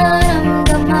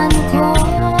nararamdaman ko.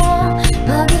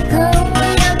 Pag ikaw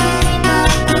ay nakikita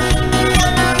ko'y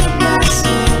nilalaglag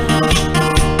sa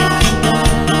kanya.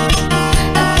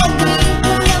 At pag di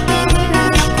ko napigilan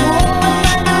ako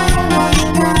ay maluluwag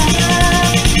na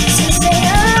sa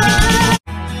saya.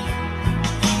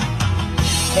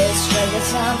 The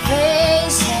struggles I'm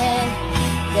facing,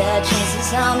 the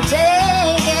chances I'm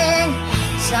taking,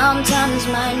 sometimes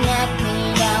might knock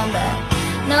me down, but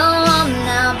no, I'm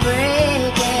not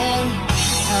breaking.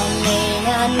 I may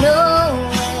not know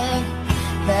it,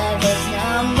 but there's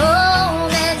some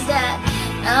moments that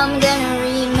I'm gonna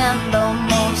remember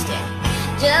most, and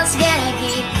just gonna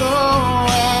keep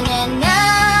going. And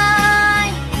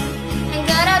I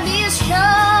gotta be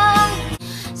strong.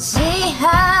 See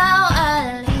how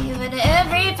I live with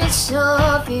every piece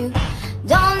of you.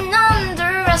 Don't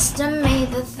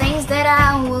underestimate the things that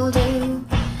I will do.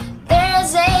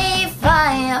 There's a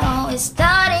fire always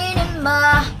starting in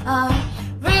my heart,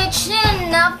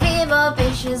 reaching a fever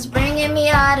pitch, is bringing me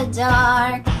out of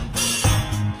dark.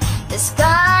 The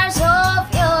scars of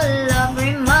your love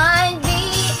remind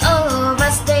me of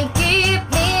us. They keep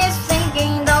me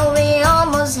thinking that we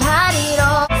almost had it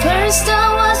all. First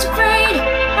I was afraid,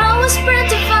 I was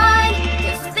petrified,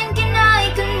 kept thinking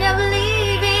I could never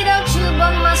leave without you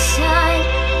by my side.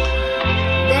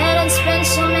 Then I spent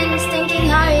so many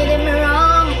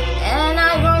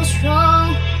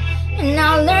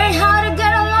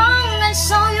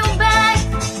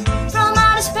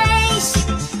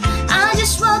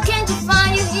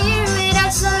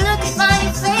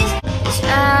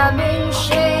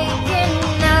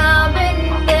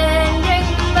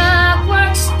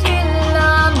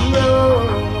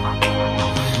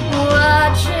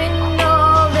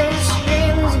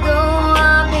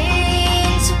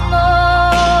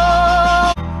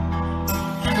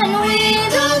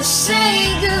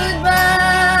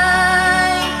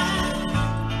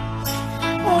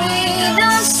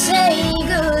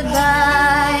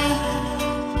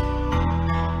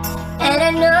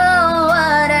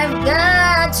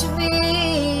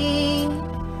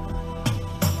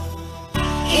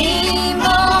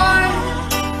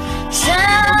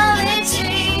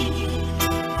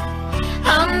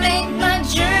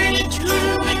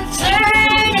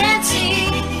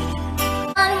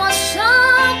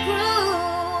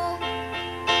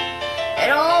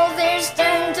Let all this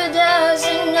turn to dust,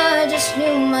 and I just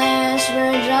knew my eyes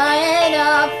were drying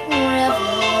up forever.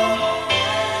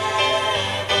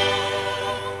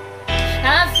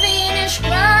 I finished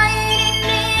crying in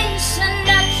the instant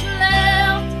that you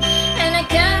left, and I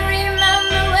can't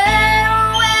remember where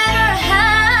or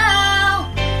how,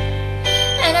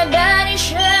 and I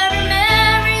banished every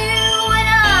memory you and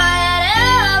I had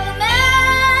ever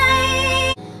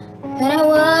made. And I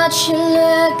watch you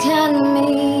look at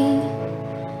me,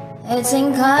 I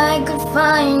think I could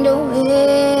find a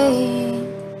way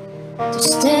to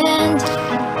stand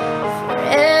for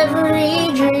every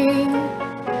dream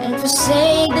and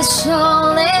forsake the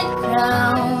solid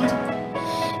ground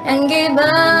and give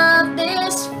up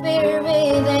this fear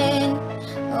within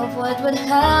of what would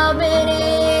happen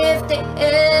if they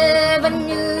ever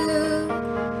knew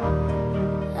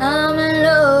I'm in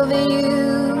love with you.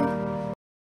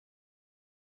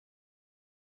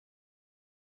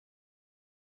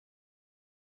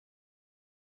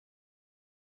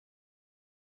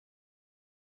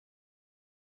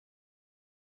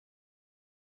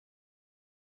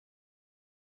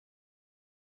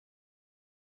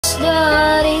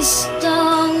 The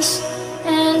distance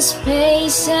and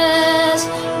spaces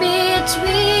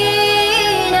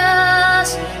between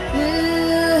us,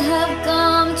 you have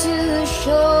come to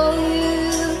show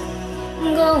you.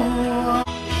 Go on.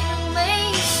 You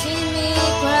may see me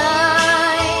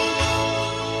cry,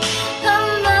 I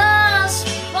must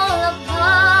fall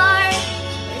apart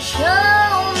or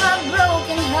show my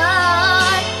broken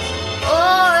heart,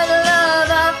 or the love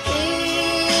I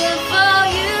feel for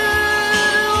you.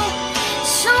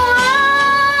 So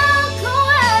walk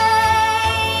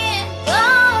away,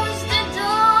 close the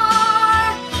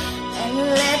door, and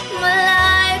let my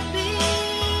life be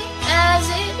as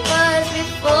it was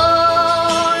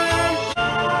before.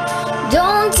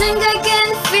 Don't think I can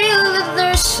feel that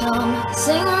there's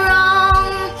something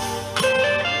wrong,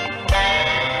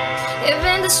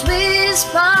 even the sweetest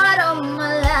part of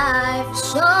my life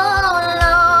so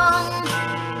long.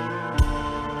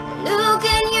 Look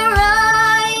in your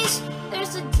eyes,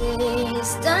 there's a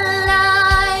distant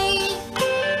light,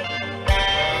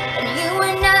 and you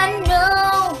and I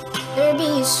know there'll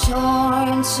be a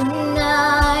storm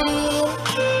tonight.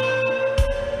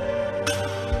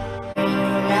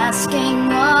 You're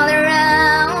asking all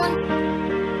around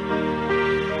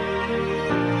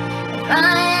if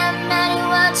I am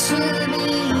anywhere to be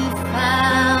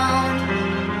found,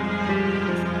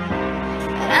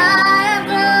 but I have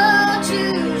grown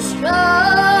too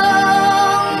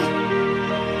strong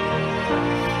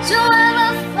to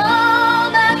ever fall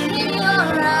back in your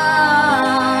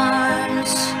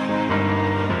arms.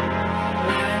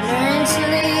 Learn to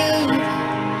live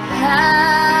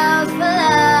half a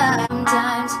life.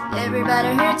 Sometimes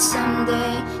everybody hurts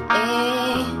someday,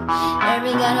 eh?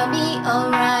 Every gonna be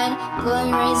alright. Go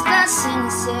and raise glass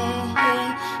and say,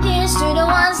 hey, here's to the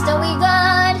ones that we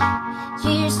got.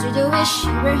 Here's to the wish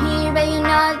you were here but you're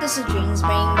not, 'cause the dreams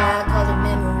bring back all the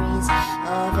memories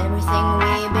of everything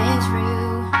we've been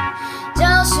through.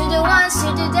 Toast to the ones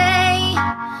here today,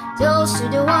 toast to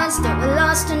the ones that were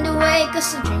lost on the way,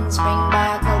 'cause the dreams bring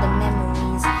back all the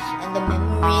memories, and the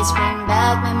memories bring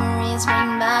back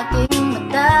iyong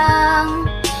mata.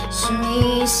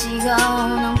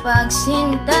 Sumisigaw ng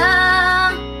pagsinta,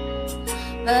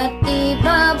 ba't di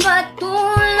pa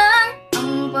patulang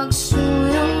ang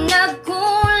pagsulong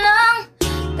nagkulang?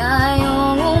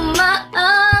 Tayong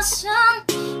umaasang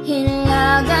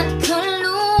hilag at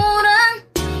kaluran,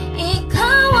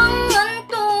 ikaw ang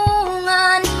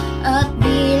gantungan at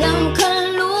bilang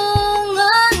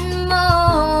kalungan mo,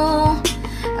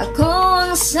 ako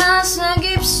ang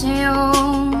sasagip sa'yo.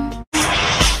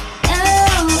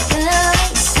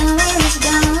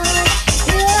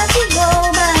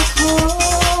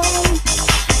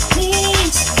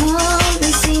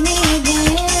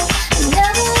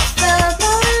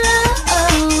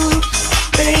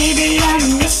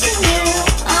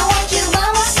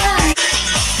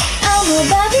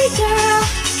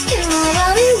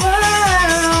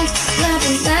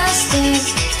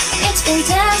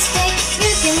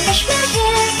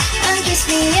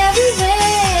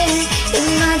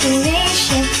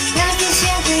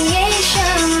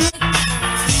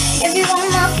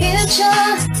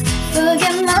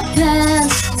 Forget my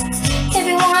past. If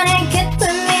you wanna get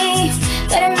with me,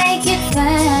 better make it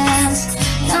fast.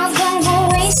 Not gonna go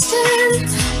wasting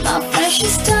my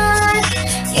precious time.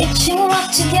 Get you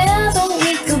up together,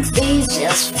 we could be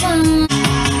just fine. A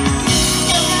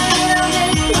little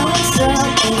bit closer,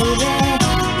 baby.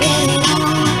 Get it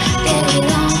on, get it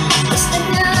on. It's the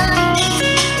night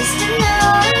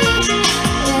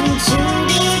when two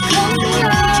become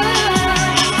one.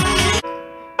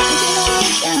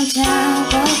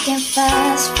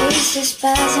 a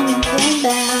spasm and pull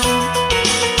down.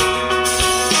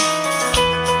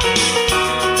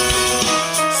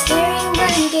 Staring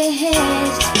blank ahead,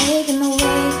 just making my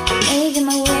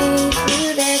way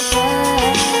through the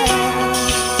crowd.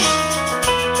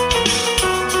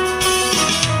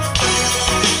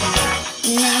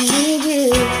 And I need you,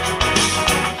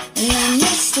 and I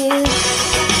miss you,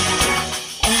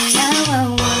 and now I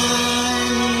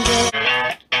wonder.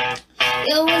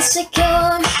 You're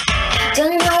insecure,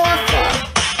 don't know what for.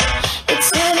 It's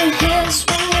turning heads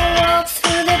when you walk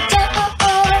through the door.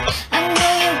 I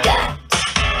know you got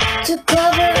to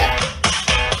cover up,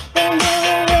 when the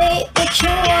way that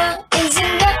you want is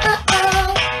enough.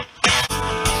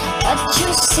 What you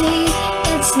see,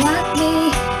 it's not me,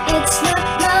 it's not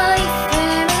my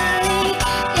family.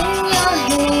 In your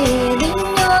head,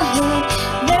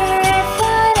 they're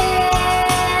fighting.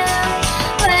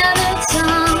 Where their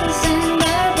tongues and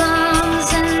their bombs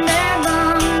and their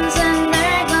bombs and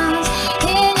their guns.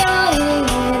 In your head,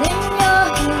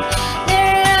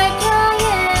 they're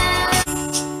crying.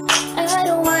 I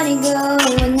don't wanna go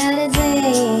another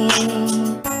day,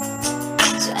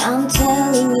 so I'm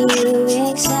telling you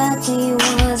exactly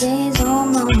what is on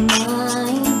my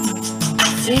mind.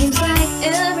 Seems like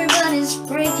everybody's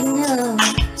breaking up,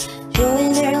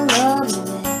 throwing their love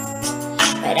away,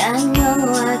 but I know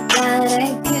I got a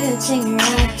good thing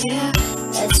right here.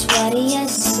 That's what I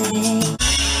say.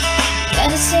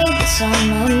 Gotta say what's on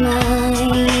my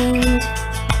mind.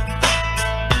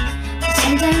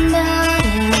 Something about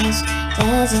us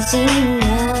doesn't seem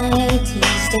right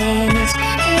these days,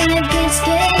 and it's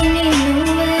getting in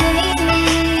the way.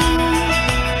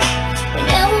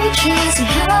 Whenever we try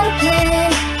somehow to play,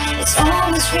 it's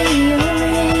always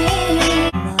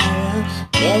rearranged. Tomorrow,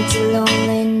 get the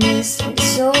loneliness and the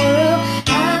sorrow.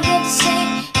 I get to say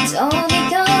it's all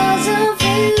because of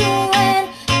you, and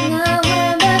now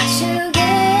we're back together.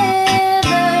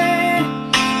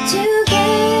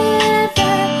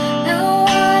 I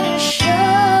wanna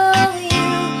show you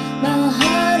my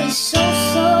heart is so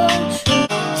true.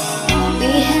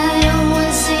 We had a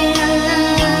once in a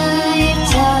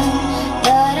lifetime,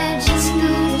 but I just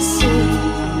couldn't see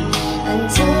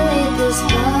until it was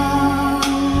gone.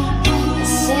 I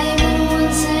say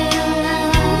once in a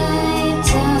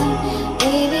lifetime,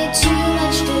 maybe too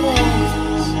much to ask,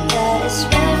 that is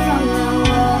right from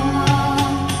now on.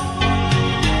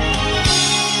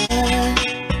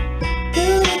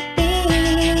 Could it be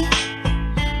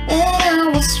that I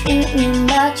was dreaming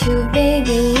about you,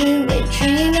 baby? You were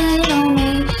dreaming on me.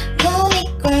 Call me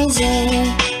crazy,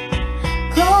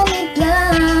 call me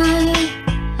blind.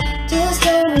 This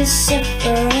story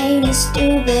separating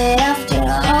stupid. After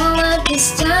all of this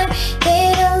time, they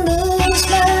don't lose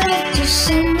my love to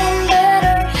someone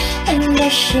better, and I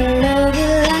should love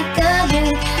you like I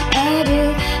do.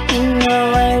 You know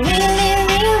I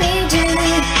really do.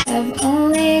 I've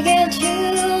only got you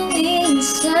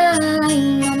inside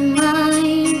my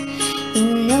mind. You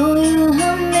know you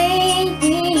have made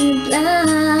me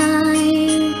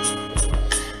blind,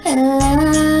 and I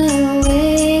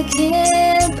wake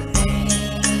and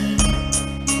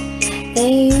pray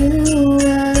that you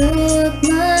will look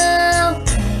my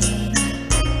way.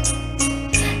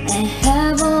 I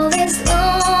have all this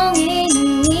longing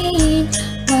in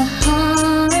my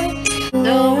heart.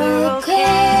 We're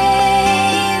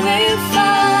okay, we're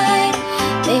fine.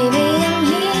 Baby, I'm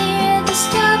here to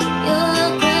stop your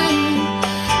crying.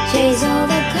 Chase all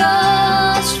the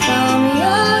clouds from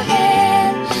your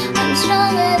head. I'm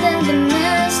stronger than the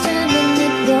master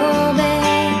beneath your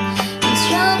bed. I'm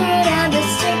stronger than the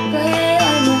secret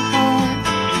on your heart.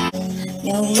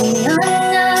 No, I'm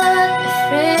not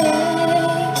afraid,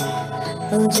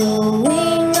 although we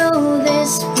know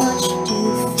there's much to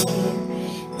fear.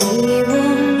 We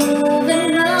were moving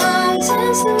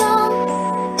mountains long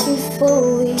before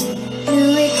we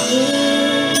knew it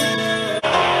clear.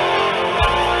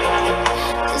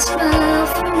 Just smile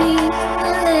for me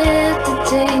and let the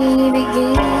day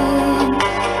begin.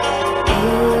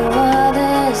 You are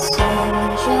the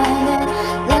sunshine that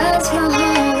lights my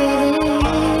heart within.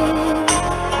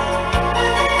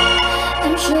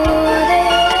 I'm sure that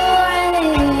you're an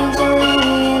angel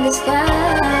in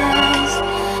disguise.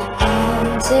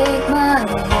 Come take my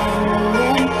hand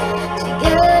and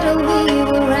together we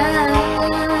will rise.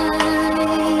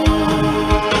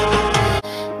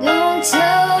 Don't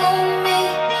tell me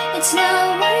it's not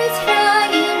worth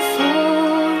trying for.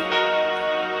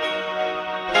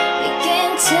 You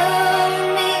can't tell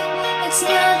me it's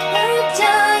not worth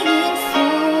dying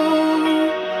for.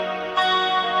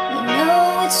 You know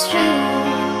it's true.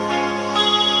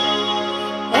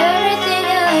 Everything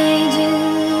I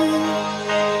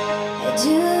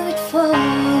do it for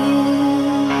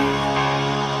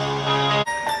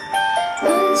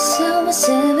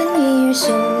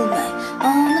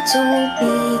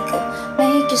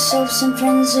yourself some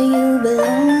friends or you'll be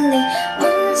lonely.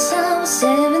 Once I was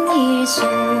 7 years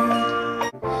old.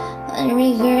 One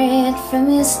regret from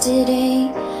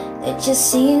yesterday that just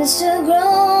seems to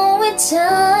grow with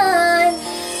time.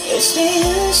 It's no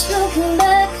use looking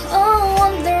back or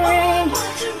wondering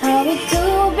how it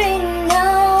could be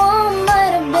now or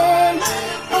might have been.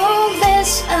 All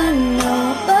this I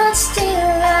know, but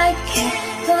still I can't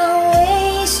find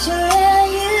ways to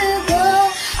let you go.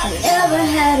 I never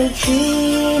had a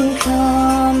dream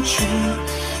come true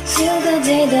till the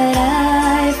day that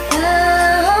I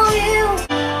found you.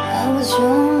 I was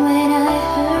wrong when I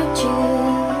hurt you.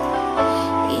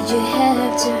 Did you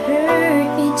have to hurt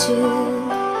me too?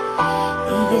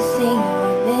 Did you think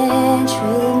revenge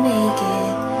will make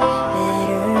it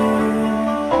better?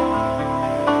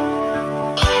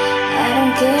 I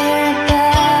don't care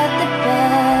about the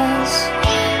past,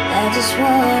 I just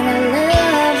wanna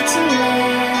love to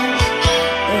last.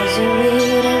 There's a way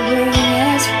to bring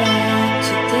us back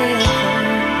together.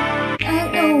 Not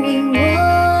knowing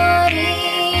what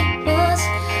it was,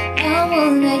 I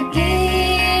will not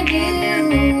give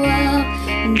you up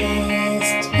this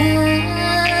time.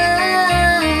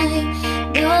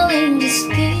 Darling, just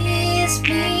kiss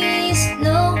me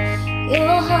slow.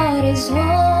 Your heart is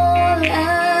all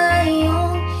I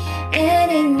own,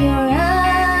 and in your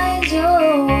eyes,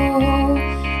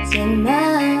 yours and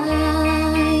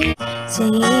mine.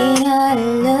 Saying I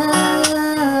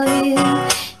love you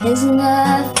is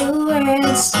not the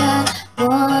words I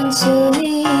want to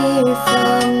hear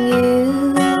from you.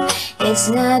 It's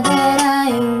not that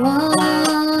I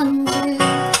want you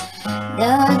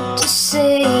not to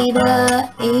say,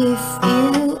 but if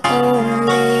you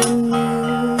only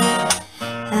knew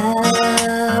how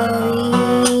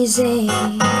easy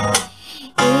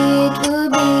it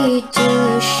would be to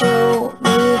show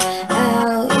me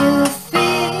how you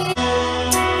feel.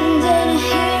 And then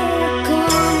here it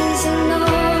comes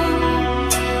along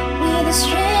with the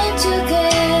strength to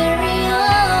carry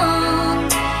on.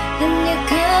 And you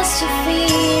cast your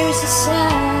fears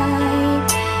aside,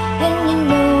 and you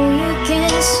know you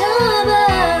can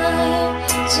survive.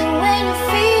 So when you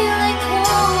feel like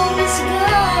hope is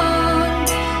gone,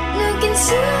 look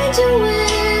inside you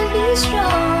and be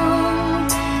strong.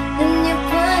 Then you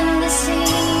finally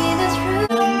see the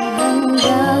truth.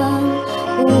 Hanggang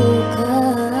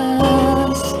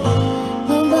bukas,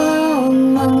 mabaon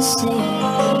man sa'yo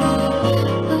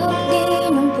ang di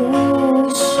ng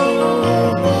puso.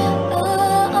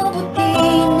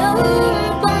 Aabutin ang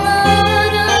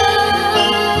pangarap,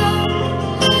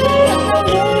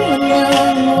 nakabuhan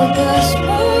ang wagas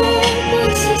mong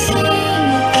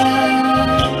pagsisimula.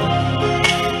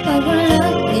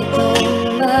 Pagulat nitong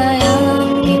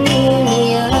bayang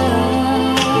iniliyan.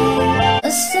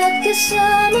 Basta't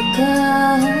kasama ka,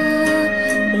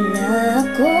 wala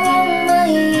akong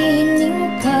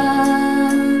mahiling pa.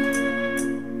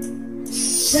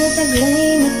 Sa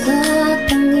taglay na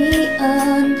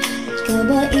katangian at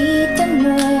kabaitan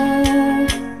mo,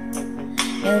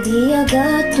 na di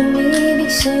agad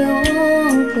tumibig sa'yo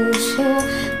ang puso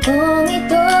kong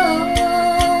ito.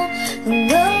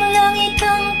 Hanggang langit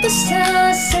ang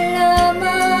pasasalamat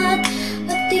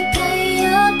at ika'y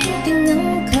aking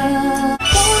tinangka.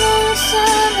 Kung ano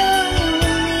sana ang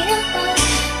iyong minahal,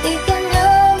 di ka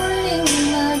na muling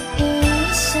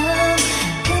mag-iisa.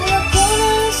 Kung ako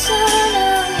na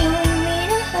sana ang iyong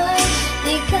minahal,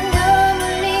 di ka na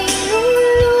muling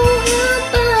luluha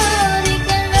pa. Di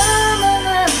ka na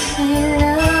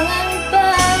mangangailangan pa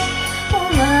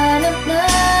humanap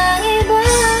ng iba.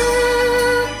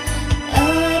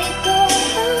 Narito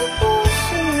ang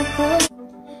puso ko.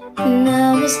 And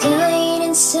I was dying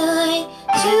inside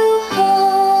to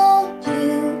hold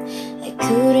you. I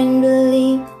couldn't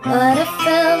believe what I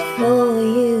felt for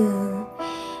you.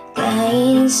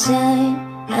 Dying inside,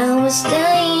 I was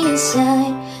dying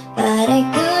inside, but I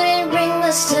couldn't bring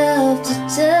myself to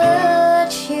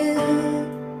touch you.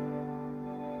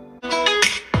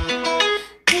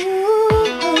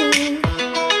 Ooh.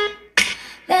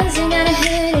 Dancing on a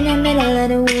head in the middle of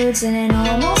the woods, and it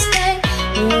almost sang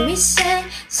where we sang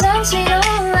songs we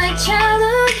don't like,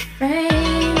 childhood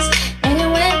friends. And it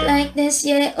went like this,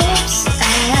 yeah, oops,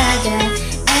 I got.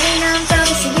 And I'm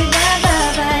promising you bye,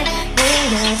 bye, bye.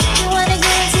 Hold up, you wanna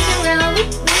get and stick around with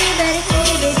me, better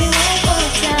say, baby, one more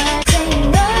time. Saying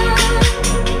no,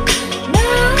 no,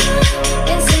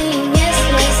 and saying yes,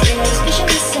 yes, yes. Pushing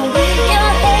me so in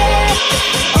your head.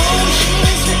 Oh,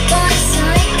 she's with my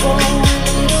psycho,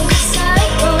 little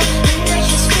psycho. And then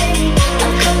she's screaming,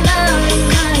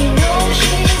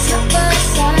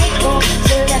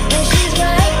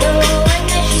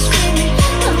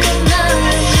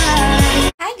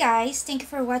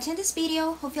 watching this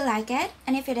video. Hope you like it.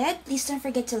 And if you did, please don't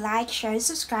forget to like, share,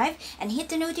 subscribe, and hit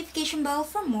the notification bell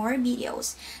for more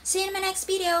videos. See you in my next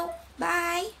video.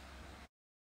 Bye!